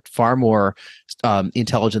people that are far more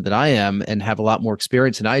intelligent than I am and have a lot more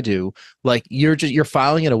experience than I do, like you're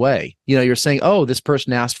filing it away. You're saying, oh, this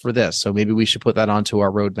person asked for this, so maybe we should put that onto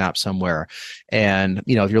our roadmap somewhere. And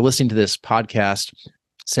if you're listening to this podcast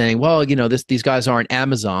saying, well, these guys aren't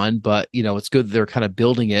Amazon, but it's good that they're kind of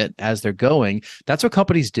building it as they're going. That's what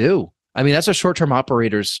companies do. I mean, that's what short-term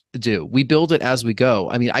operators do. We build it as we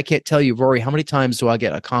go. I mean, I can't tell you, Rory, how many times do I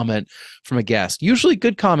get a comment from a guest? Usually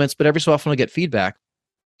good comments, but every so often I get feedback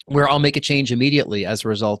where I'll make a change immediately as a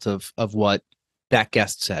result of what that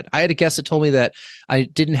guest said. I had a guest that told me that I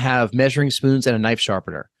didn't have measuring spoons and a knife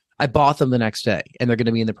sharpener. I bought them the next day, and they're going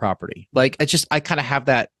to be in the property. Like, I kind of have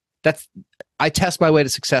that. I test my way to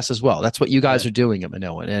success as well. That's what you guys are doing at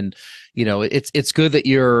Minoan. And, it's good that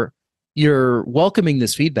you're welcoming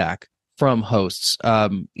this feedback from hosts.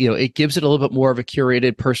 It gives it a little bit more of a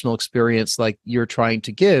curated personal experience like you're trying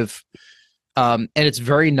to give. And it's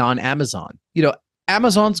very non-Amazon.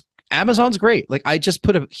 Amazon's great. Like, I just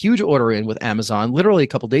put a huge order in with Amazon literally a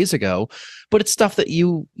couple days ago, but it's stuff that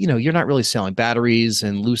you're not really selling, batteries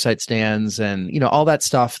and lucite stands and, all that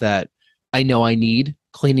stuff that I know I need,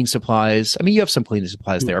 cleaning supplies. I mean, you have some cleaning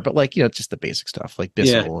supplies there, but just the basic stuff like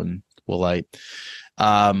Bissell and Woolite.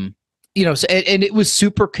 So, and it was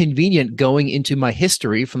super convenient going into my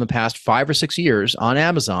history from the past 5 or 6 years on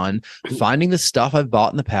Amazon, finding the stuff I've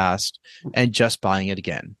bought in the past and just buying it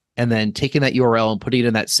again. And then taking that URL and putting it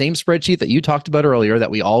in that same spreadsheet that you talked about earlier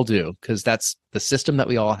that we all do, because that's the system that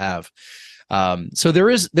we all have. So there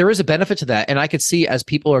is a benefit to that. And I could see as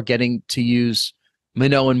people are getting to use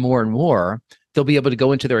Minoan more and more, they'll be able to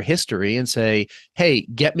go into their history and say, hey,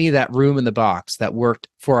 get me that room in the box that worked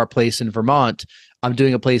for our place in Vermont. I'm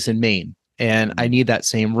doing a place in Maine and I need that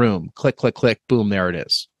same room. Click, click, click, boom, there it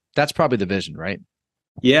is. That's probably the vision, right?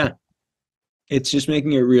 Yeah. It's just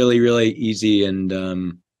making it really, really easy. And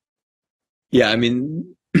I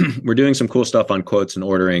mean, we're doing some cool stuff on quotes and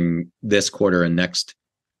ordering this quarter and next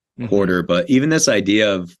quarter. But even this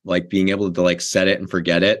idea of like being able to like set it and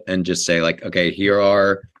forget it and just say like, okay, here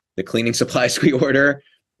are the cleaning supplies we order.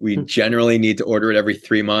 We generally need to order it every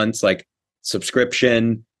 3 months, like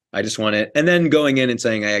subscription. I just want it. And then going in and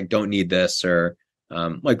saying, I don't need this, or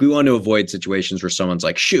like we want to avoid situations where someone's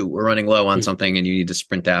like, shoot, we're running low on something and you need to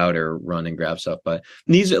sprint out or run and grab stuff. But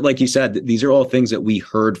these are, like you said, these are all things that we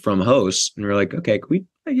heard from hosts and we're like, okay,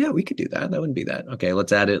 we could do that. That wouldn't be that. Okay,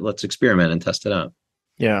 let's add it. Let's experiment and test it out.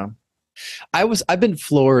 Yeah. I've been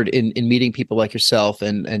floored in meeting people like yourself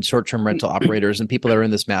and short-term rental operators and people that are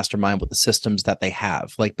in this mastermind with the systems that they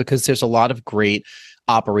have, like, because there's a lot of great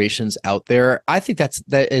operations out there. I think that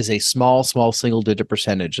is a small single-digit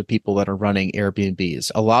percentage of people that are running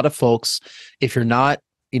Airbnbs. A lot of folks, if you're not,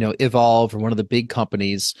 Evolve or one of the big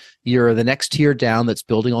companies, you're the next tier down that's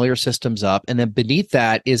building all your systems up. And then beneath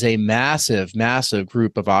that is a massive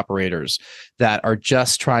group of operators that are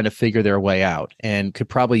just trying to figure their way out and could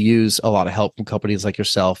probably use a lot of help from companies like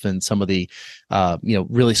yourself and some of the,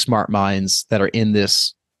 really smart minds that are in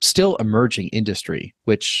this still emerging industry,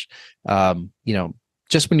 which,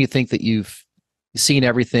 just when you think that you've seen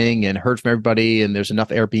everything and heard from everybody and there's enough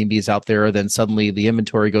Airbnbs out there, then suddenly the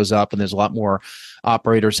inventory goes up and there's a lot more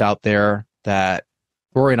operators out there that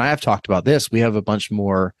Rory and I have talked about this. We have a bunch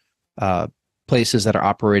more places that are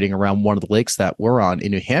operating around one of the lakes that we're on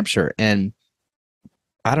in New Hampshire. And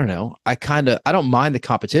I don't know, I don't mind the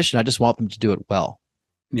competition. I just want them to do it well.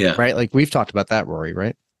 Yeah. Right. Like we've talked about that, Rory,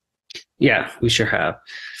 right? Yeah, we sure have.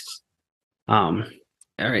 All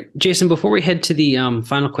right, Jason, before we head to the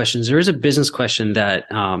final questions, there is a business question that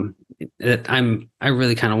I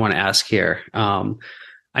really kind of want to ask here.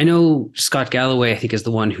 I know Scott Galloway, I think, is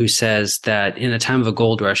the one who says that in a time of a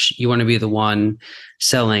gold rush, you want to be the one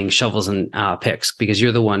selling shovels and picks because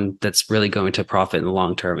you're the one that's really going to profit in the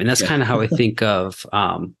long term. And that's kind of how I think of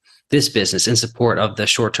this business in support of the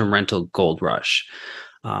short-term rental gold rush.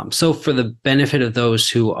 So for the benefit of those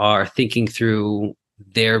who are thinking through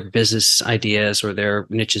their business ideas or their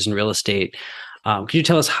niches in real estate, could you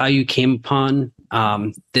tell us how you came upon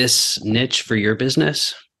this niche for your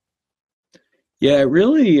business? Yeah, it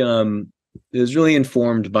really it was really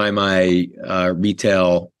informed by my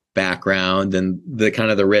retail background and the kind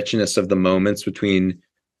of the richness of the moments between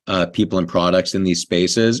people and products in these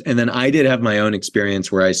spaces. And then I did have my own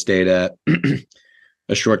experience where I stayed at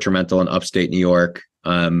a short-term rental in upstate New York.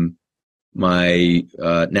 My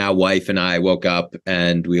now wife and I woke up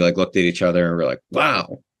and we like looked at each other and we're like,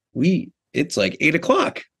 wow, it's like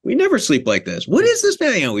 8:00. We never sleep like this. What is this now?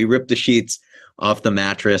 You know, we ripped the sheets off the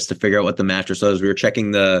mattress to figure out what the mattress was. We were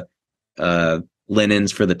checking the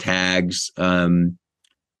linens for the tags, talking,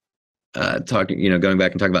 going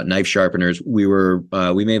back and talking about knife sharpeners. We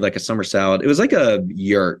made like a summer salad. It was like a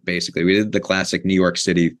yurt, basically. We did the classic New York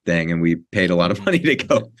City thing and we paid a lot of money to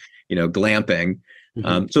go, glamping.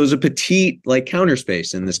 So it was a petite like counter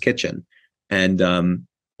space in this kitchen. And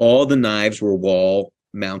all the knives were wall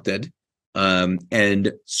mounted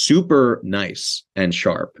and super nice and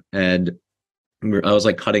sharp. And I was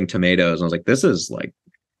like cutting tomatoes. And I was like, this is like,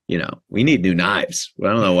 we need new knives. I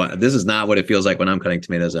don't know why. This is not what it feels like when I'm cutting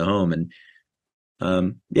tomatoes at home. And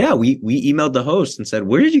we emailed the host and said,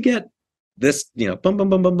 where did you get this, bum, bum,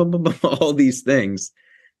 bum, bum, bum, bum, bum, all these things.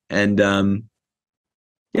 And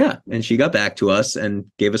and she got back to us and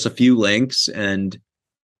gave us a few links. And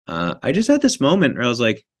I just had this moment where I was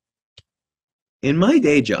like, in my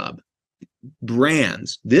day job,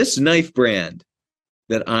 brands, this knife brand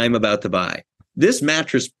that I'm about to buy, this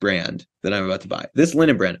mattress brand that I'm about to buy, this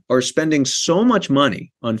linen brand are spending so much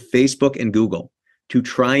money on Facebook and Google to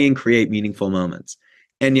try and create meaningful moments.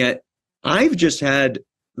 And yet I've just had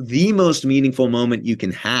the most meaningful moment you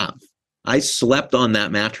can have. I slept on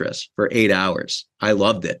that mattress for 8 hours. I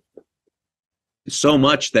loved it so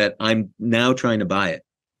much that I'm now trying to buy it.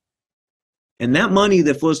 And that money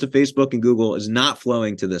that flows to Facebook and Google is not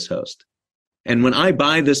flowing to this host. And when I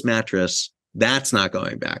buy this mattress, that's not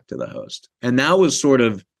going back to the host. And that was sort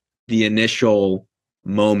of the initial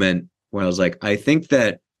moment where I was like, I think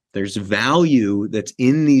that there's value that's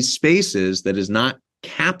in these spaces that is not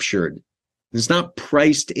captured. It's not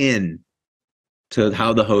priced in to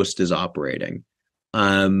how the host is operating.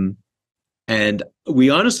 And we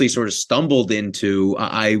honestly sort of stumbled into,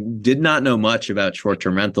 I did not know much about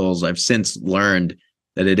short-term rentals. I've since learned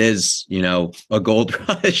that it is, a gold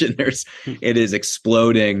rush and it is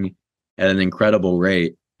exploding at an incredible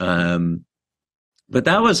rate. But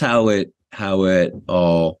that was how it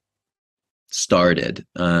all started.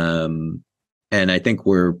 And I think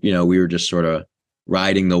we were just sort of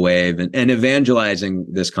riding the wave and evangelizing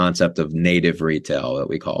this concept of native retail that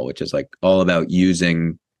we call, which is like all about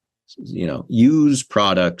using, use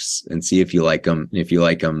products and see if you like them. And if you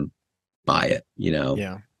like them, buy it,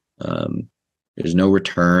 Yeah. There's no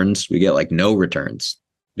returns. We get like no returns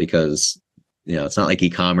because, it's not like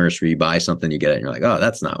e-commerce where you buy something, you get it and you're like, oh,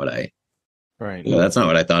 that's not what that's not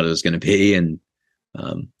what I thought it was going to be. And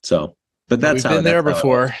but that's we've been there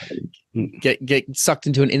before. Get sucked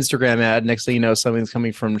into an Instagram ad. Next thing you know, something's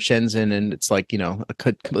coming from Shenzhen, and it's like a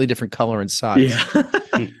completely different color and size.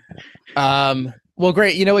 Yeah. Well,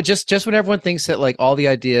 great. Just when everyone thinks that like all the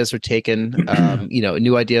ideas are taken,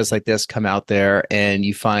 new ideas like this come out there, and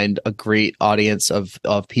you find a great audience of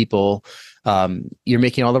people. You're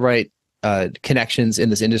making all the right connections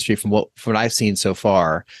in this industry from what I've seen so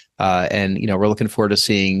far, and we're looking forward to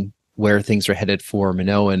seeing where things are headed for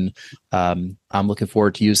Minoan. I'm looking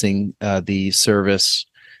forward to using the service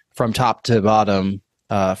from top to bottom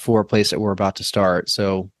for a place that we're about to start.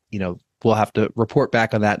 So, we'll have to report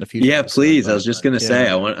back on that in a few. Yeah, please. I was just going to say,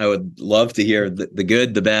 I would love to hear the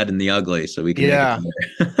good, the bad, and the ugly, so we can.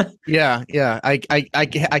 Yeah. Yeah. I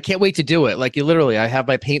can't wait to do it. Like literally, I have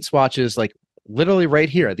my paint swatches like literally right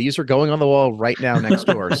here. These are going on the wall right now next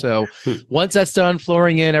door. So once that's done,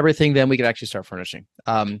 flooring in everything, then we can actually start furnishing.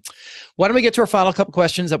 Why don't we get to our final couple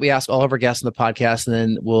questions that we ask all of our guests on the podcast, and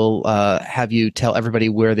then we'll have you tell everybody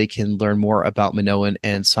where they can learn more about Minoan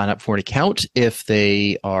and sign up for an account if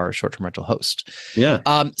they are a short-term rental host. Yeah.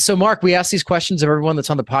 So Marc, we ask these questions of everyone that's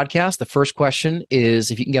on the podcast. The first question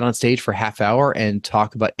is if you can get on stage for a half hour and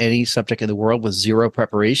talk about any subject in the world with zero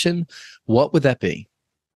preparation, what would that be?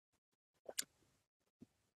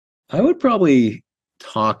 I would probably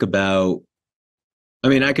talk about,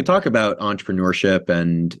 I could talk about entrepreneurship,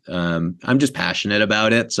 and I'm just passionate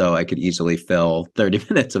about it, so I could easily fill 30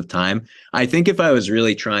 minutes of time. I think if I was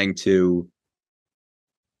really trying to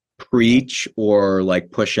preach or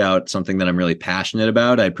like push out something that I'm really passionate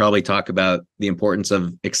about, I'd probably talk about the importance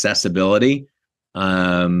of accessibility.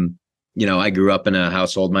 I grew up in a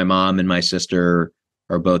household, my mom and my sister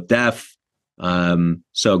are both deaf.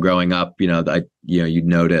 So growing up, you'd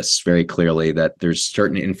notice very clearly that there's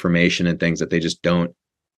certain information and things that they just don't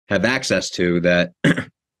have access to that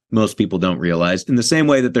most people don't realize, in the same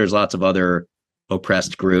way that there's lots of other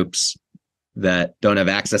oppressed groups that don't have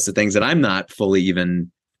access to things that I'm not fully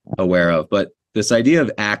even aware of. But this idea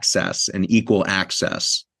of access and equal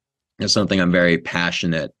access is something I'm very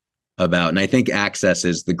passionate about. And I think access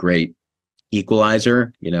is the great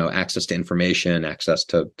equalizer, access to information, access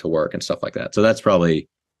to work and stuff like that. So that's probably,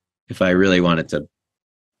 if I really wanted to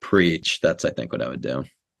preach, that's, I think, what I would do.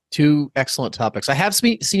 Two excellent topics. I have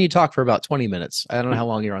seen you talk for about 20 minutes. I don't know how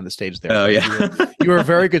long you're on the stage there. Oh, yeah. You were a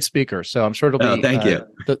very good speaker, so I'm sure it'll be. Oh, thank you.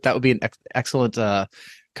 That would be an excellent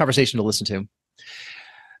conversation to listen to.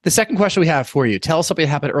 The second question we have for you, tell us something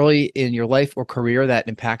that happened early in your life or career that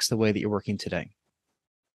impacts the way that you're working today.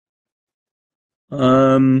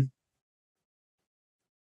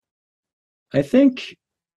 I think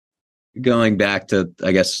going back to,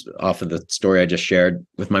 I guess, off of the story I just shared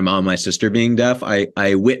with my mom and my sister being deaf,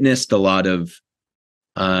 I witnessed a lot of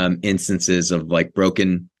instances of like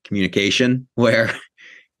broken communication where,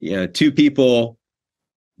 two people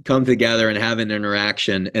come together and have an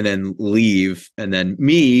interaction and then leave. And then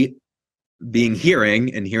me being hearing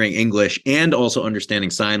English and also understanding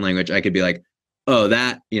sign language, I could be like, oh,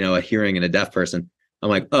 that, a hearing and a deaf person. I'm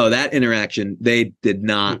like, oh, that interaction, they did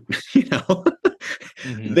not,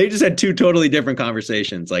 Mm-hmm. They just had two totally different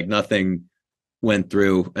conversations, like nothing went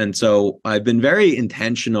through. And so I've been very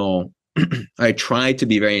intentional. I try to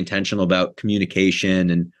be very intentional about communication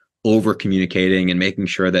and over communicating and making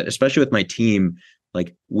sure that, especially with my team,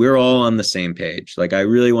 like we're all on the same page. Like I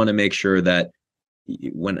really want to make sure that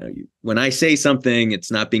when I say something, it's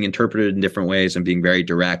not being interpreted in different ways and being very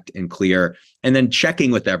direct and clear, and then checking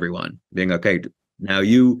with everyone, being okay, now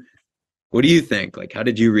what do you think? Like, how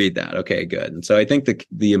did you read that? Okay, good. And so I think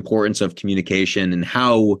the importance of communication and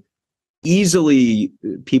how easily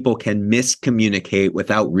people can miscommunicate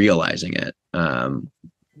without realizing it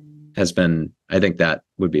has been, I think that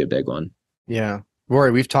would be a big one. Yeah.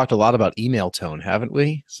 Rory, we've talked a lot about email tone, haven't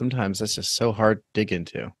we? Sometimes that's just so hard to dig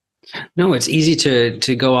into. No, it's easy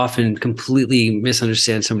to go off and completely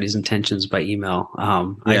misunderstand somebody's intentions by email.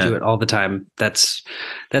 I do it all the time. That's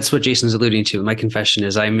what Jason's alluding to. My confession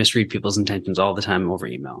is I misread people's intentions all the time over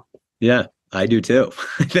email. Yeah, I do too.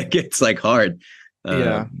 I think it's like hard.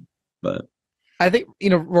 But I think,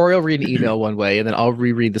 Rory will read an email one way and then I'll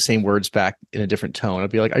reread the same words back in a different tone. I'll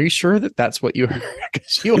be like, are you sure that that's what you heard?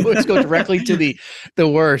 Because you always go directly to the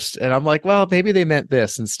worst. And I'm like, well, maybe they meant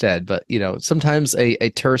this instead. But, sometimes a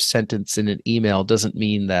terse sentence in an email doesn't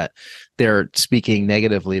mean that they're speaking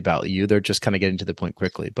negatively about you. They're just kind of getting to the point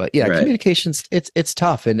quickly. But yeah, right. Communications, it's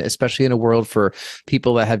tough. And especially in a world for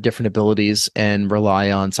people that have different abilities and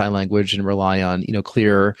rely on sign language and rely on,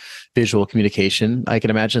 clear visual communication, I can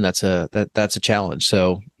imagine that's a challenge.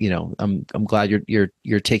 So, I'm glad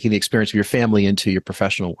you're taking the experience of your family into your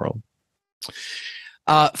professional world.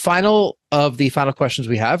 Final questions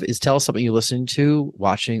we have is tell us something you're listening to,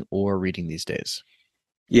 watching, or reading these days.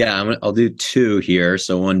 Yeah, I'll do two here.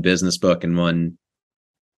 So one business book and one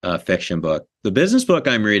fiction book. The business book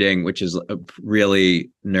I'm reading, which is really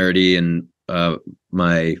nerdy and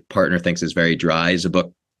my partner thinks is very dry, is a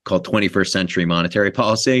book called 21st Century Monetary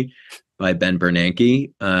Policy by Ben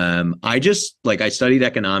Bernanke. I studied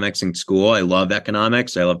economics in school. I love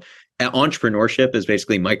economics. I love entrepreneurship is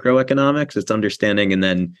basically microeconomics. It's understanding and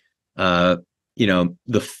then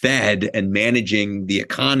the Fed and managing the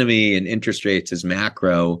economy and interest rates is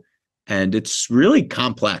macro. And it's really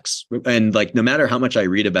complex. And like, no matter how much I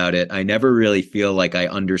read about it, I never really feel like I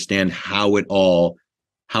understand how it all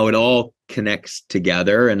connects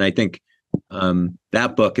together. And I think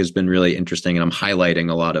that book has been really interesting. And I'm highlighting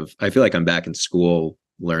I feel like I'm back in school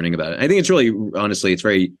learning about it. I think it's really, honestly, it's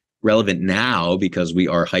very relevant now because we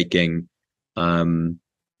are hiking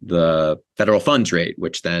the federal funds rate,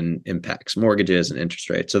 which then impacts mortgages and interest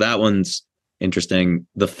rates. So that one's interesting.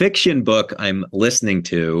 The fiction book I'm listening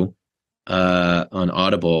to on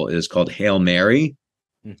Audible is called Hail Mary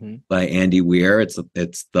by Andy Weir. It's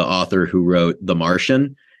the author who wrote The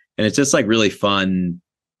Martian, and it's just like really fun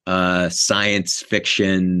science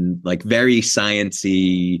fiction, like very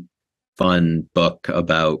sciencey, fun book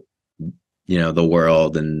about the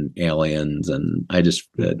world and aliens. And I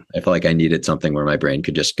felt like I needed something where my brain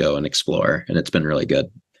could just go and explore, and it's been really good.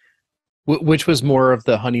 Which was more of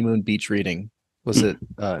the honeymoon beach reading? Was it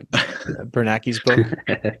Bernanke's book?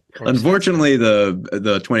 Unfortunately,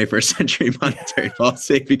 the 21st century monetary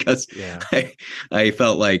policy, because I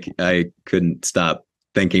felt like I couldn't stop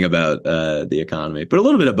thinking about the economy, but a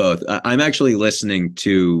little bit of both. I'm actually listening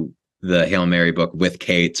to the Hail Mary book with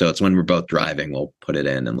Kate. So it's when we're both driving, we'll put it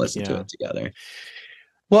in and listen to it together.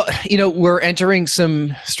 Well, we're entering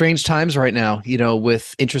some strange times right now,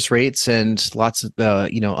 with interest rates and lots of,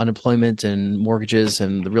 unemployment and mortgages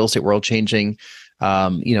and the real estate world changing.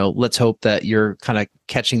 Let's hope that you're kind of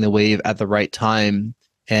catching the wave at the right time.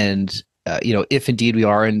 And, if indeed we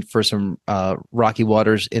are in for some rocky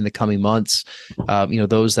waters in the coming months,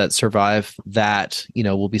 those that survive that,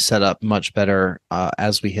 will be set up much better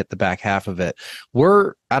as we hit the back half of it.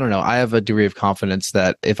 I have a degree of confidence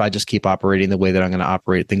that if I just keep operating the way that I'm going to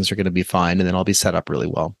operate, things are going to be fine, and then I'll be set up really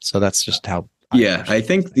well. So that's just how. I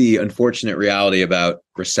think the unfortunate reality about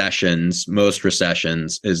most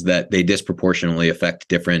recessions, is that they disproportionately affect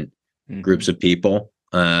different groups of people.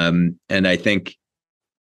 And I think,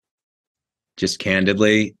 just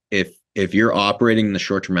candidly, if you're operating in the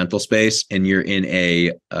short-term rental space and you're in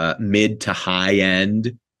a mid to high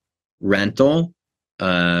end rental,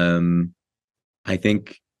 I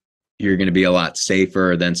think you're going to be a lot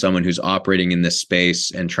safer than someone who's operating in this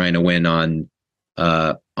space and trying to win on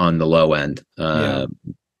the low end.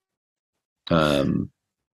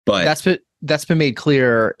 But that's been made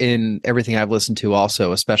clear in everything I've listened to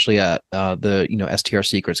also, especially at the STR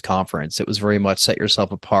Secrets conference. It was very much set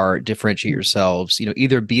yourself apart, differentiate yourselves,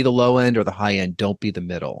 either be the low end or the high end, don't be the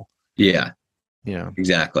middle. Yeah.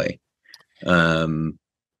 Exactly.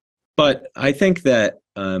 But I think that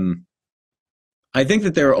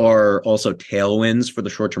there are also tailwinds for the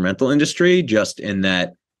short-term rental industry, just in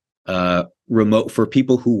that for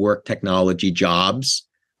people who work technology jobs,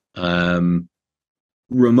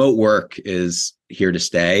 remote work is here to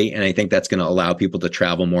stay. And I think that's going to allow people to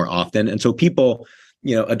travel more often. And so people,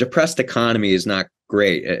 a depressed economy is not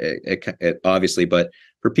great, it obviously, but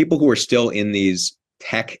for people who are still in these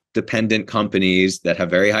tech dependent companies that have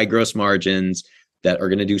very high gross margins, that are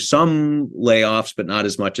going to do some layoffs, but not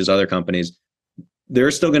as much as other companies,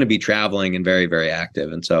 they're still going to be traveling and very, very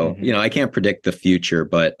active. And so, I can't predict the future,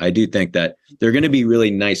 but I do think that there are going to be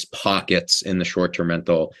really nice pockets in the short-term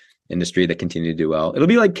rental industry that continue to do well. It'll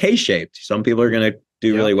be like K-shaped. Some people are going to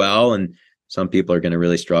do really well, and some people are going to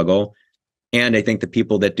really struggle. And I think the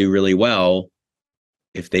people that do really well,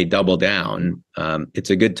 if they double down, it's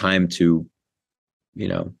a good time to,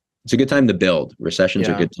 it's a good time to build. Recessions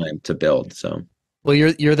are a good time to build. So. Well,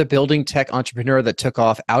 you're the building tech entrepreneur that took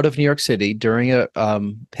off out of New York City during a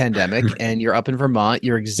pandemic, and you're up in Vermont.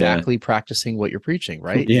 You're exactly practicing what you're preaching,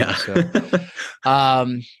 right? Yeah. So,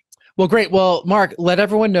 well, great. Well, Marc, let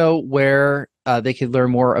everyone know where they can learn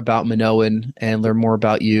more about Minoan and learn more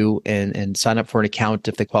about you, and sign up for an account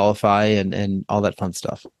if they qualify, and all that fun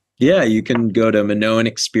stuff. Yeah, you can go to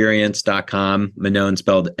minoanexperience.com, Minoan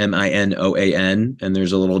spelled Minoan, and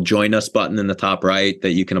there's a little join us button in the top right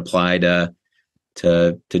that you can apply to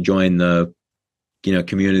join the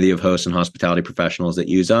community of hosts and hospitality professionals that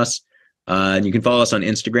use us. And you can follow us on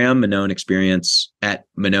Instagram, Minoan Experience, at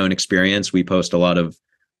Minoan Experience. We post a lot of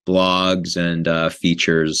blogs and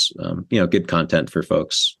features, good content for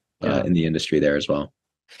folks in the industry there as well.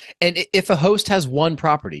 And if a host has one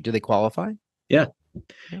property, do they qualify? Yeah.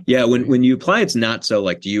 When you apply, it's not so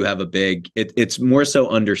like, do you have a big, it's more so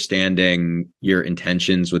understanding your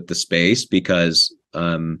intentions with the space, because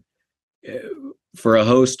for a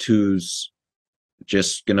host who's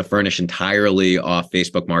just going to furnish entirely off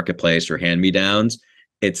Facebook Marketplace or hand-me-downs,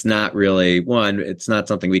 it's not really, one, it's not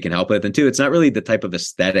something we can help with. And two, it's not really the type of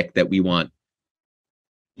aesthetic that we want.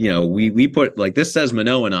 We put, like, this says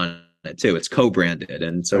Minoan on it too. It's co-branded.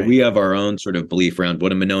 And so we have our own sort of belief around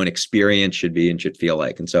what a Minoan experience should be and should feel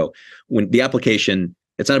like. And so when the application,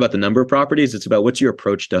 it's not about the number of properties, it's about what's your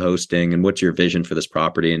approach to hosting and what's your vision for this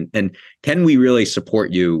property. And can we really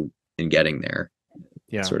support you in getting there?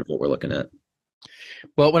 Yeah. That's sort of what we're looking at.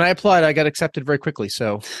 Well, when I applied, I got accepted very quickly.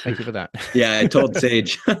 So thank you for that. Yeah, I told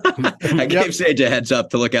Sage. I gave Sage a heads up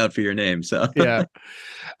to look out for your name. So yeah.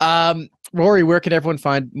 Rory, where can everyone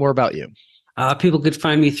find more about you? People could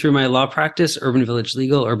find me through my law practice, Urban Village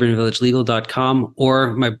Legal, urbanvillagelegal.com,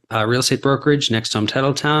 or my real estate brokerage, Next Home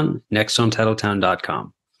Titletown,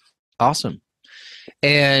 nexthometitletown.com. Awesome.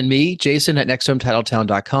 And me, Jason at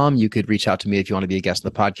nexthometitletown.com. You could reach out to me if you want to be a guest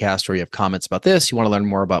on the podcast, or you have comments about this. You want to learn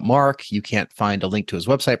more about Marc. You can't find a link to his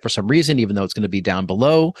website for some reason, even though it's going to be down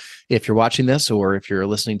below. If you're watching this or if you're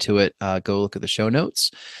listening to it, go look at the show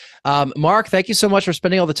notes. Marc, thank you so much for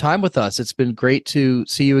spending all the time with us. It's been great to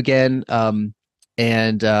see you again.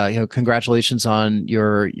 And congratulations on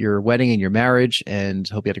your wedding and your marriage, and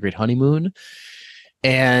hope you had a great honeymoon.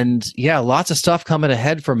 And yeah, lots of stuff coming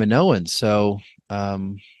ahead for Minoan. So,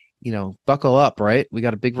 buckle up, right? We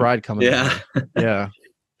got a big ride coming. Yeah. Yeah.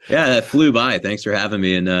 Yeah. That flew by. Thanks for having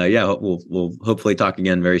me. And we'll hopefully talk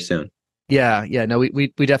again very soon. Yeah. No, we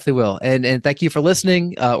definitely will. And thank you for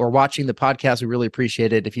listening or watching the podcast. We really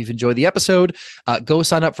appreciate it. If you've enjoyed the episode, go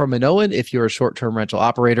sign up for Minoan. If you're a short-term rental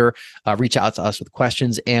operator, reach out to us with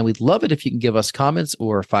questions. And we'd love it if you can give us comments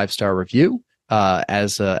or a 5-star review.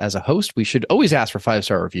 As a host, we should always ask for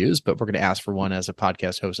 5-star reviews, but we're going to ask for one as a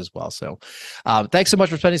podcast host as well. So thanks so much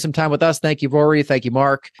for spending some time with us. Thank you, Rory. Thank you,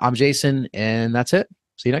 Marc. I'm Jason, and that's it.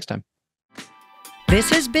 See you next time. This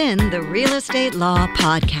has been the Real Estate Law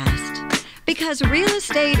Podcast. Because real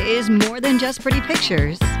estate is more than just pretty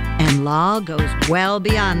pictures, and law goes well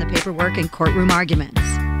beyond the paperwork and courtroom arguments.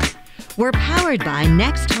 We're powered by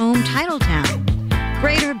Next Home Titletown,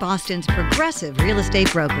 Greater Boston's progressive real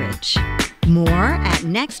estate brokerage. More at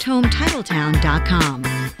nexthometitletown.com.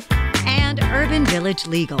 And Urban Village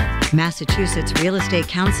Legal, Massachusetts Real Estate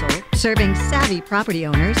Counsel, serving savvy property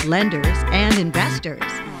owners, lenders, and investors.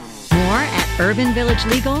 More at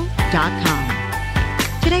urbanvillagelegal.com.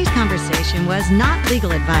 Today's conversation was not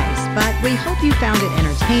legal advice, but we hope you found it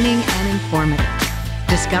entertaining and informative.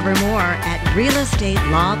 Discover more at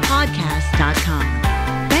realestatelawpodcast.com.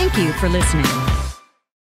 Thank you for listening.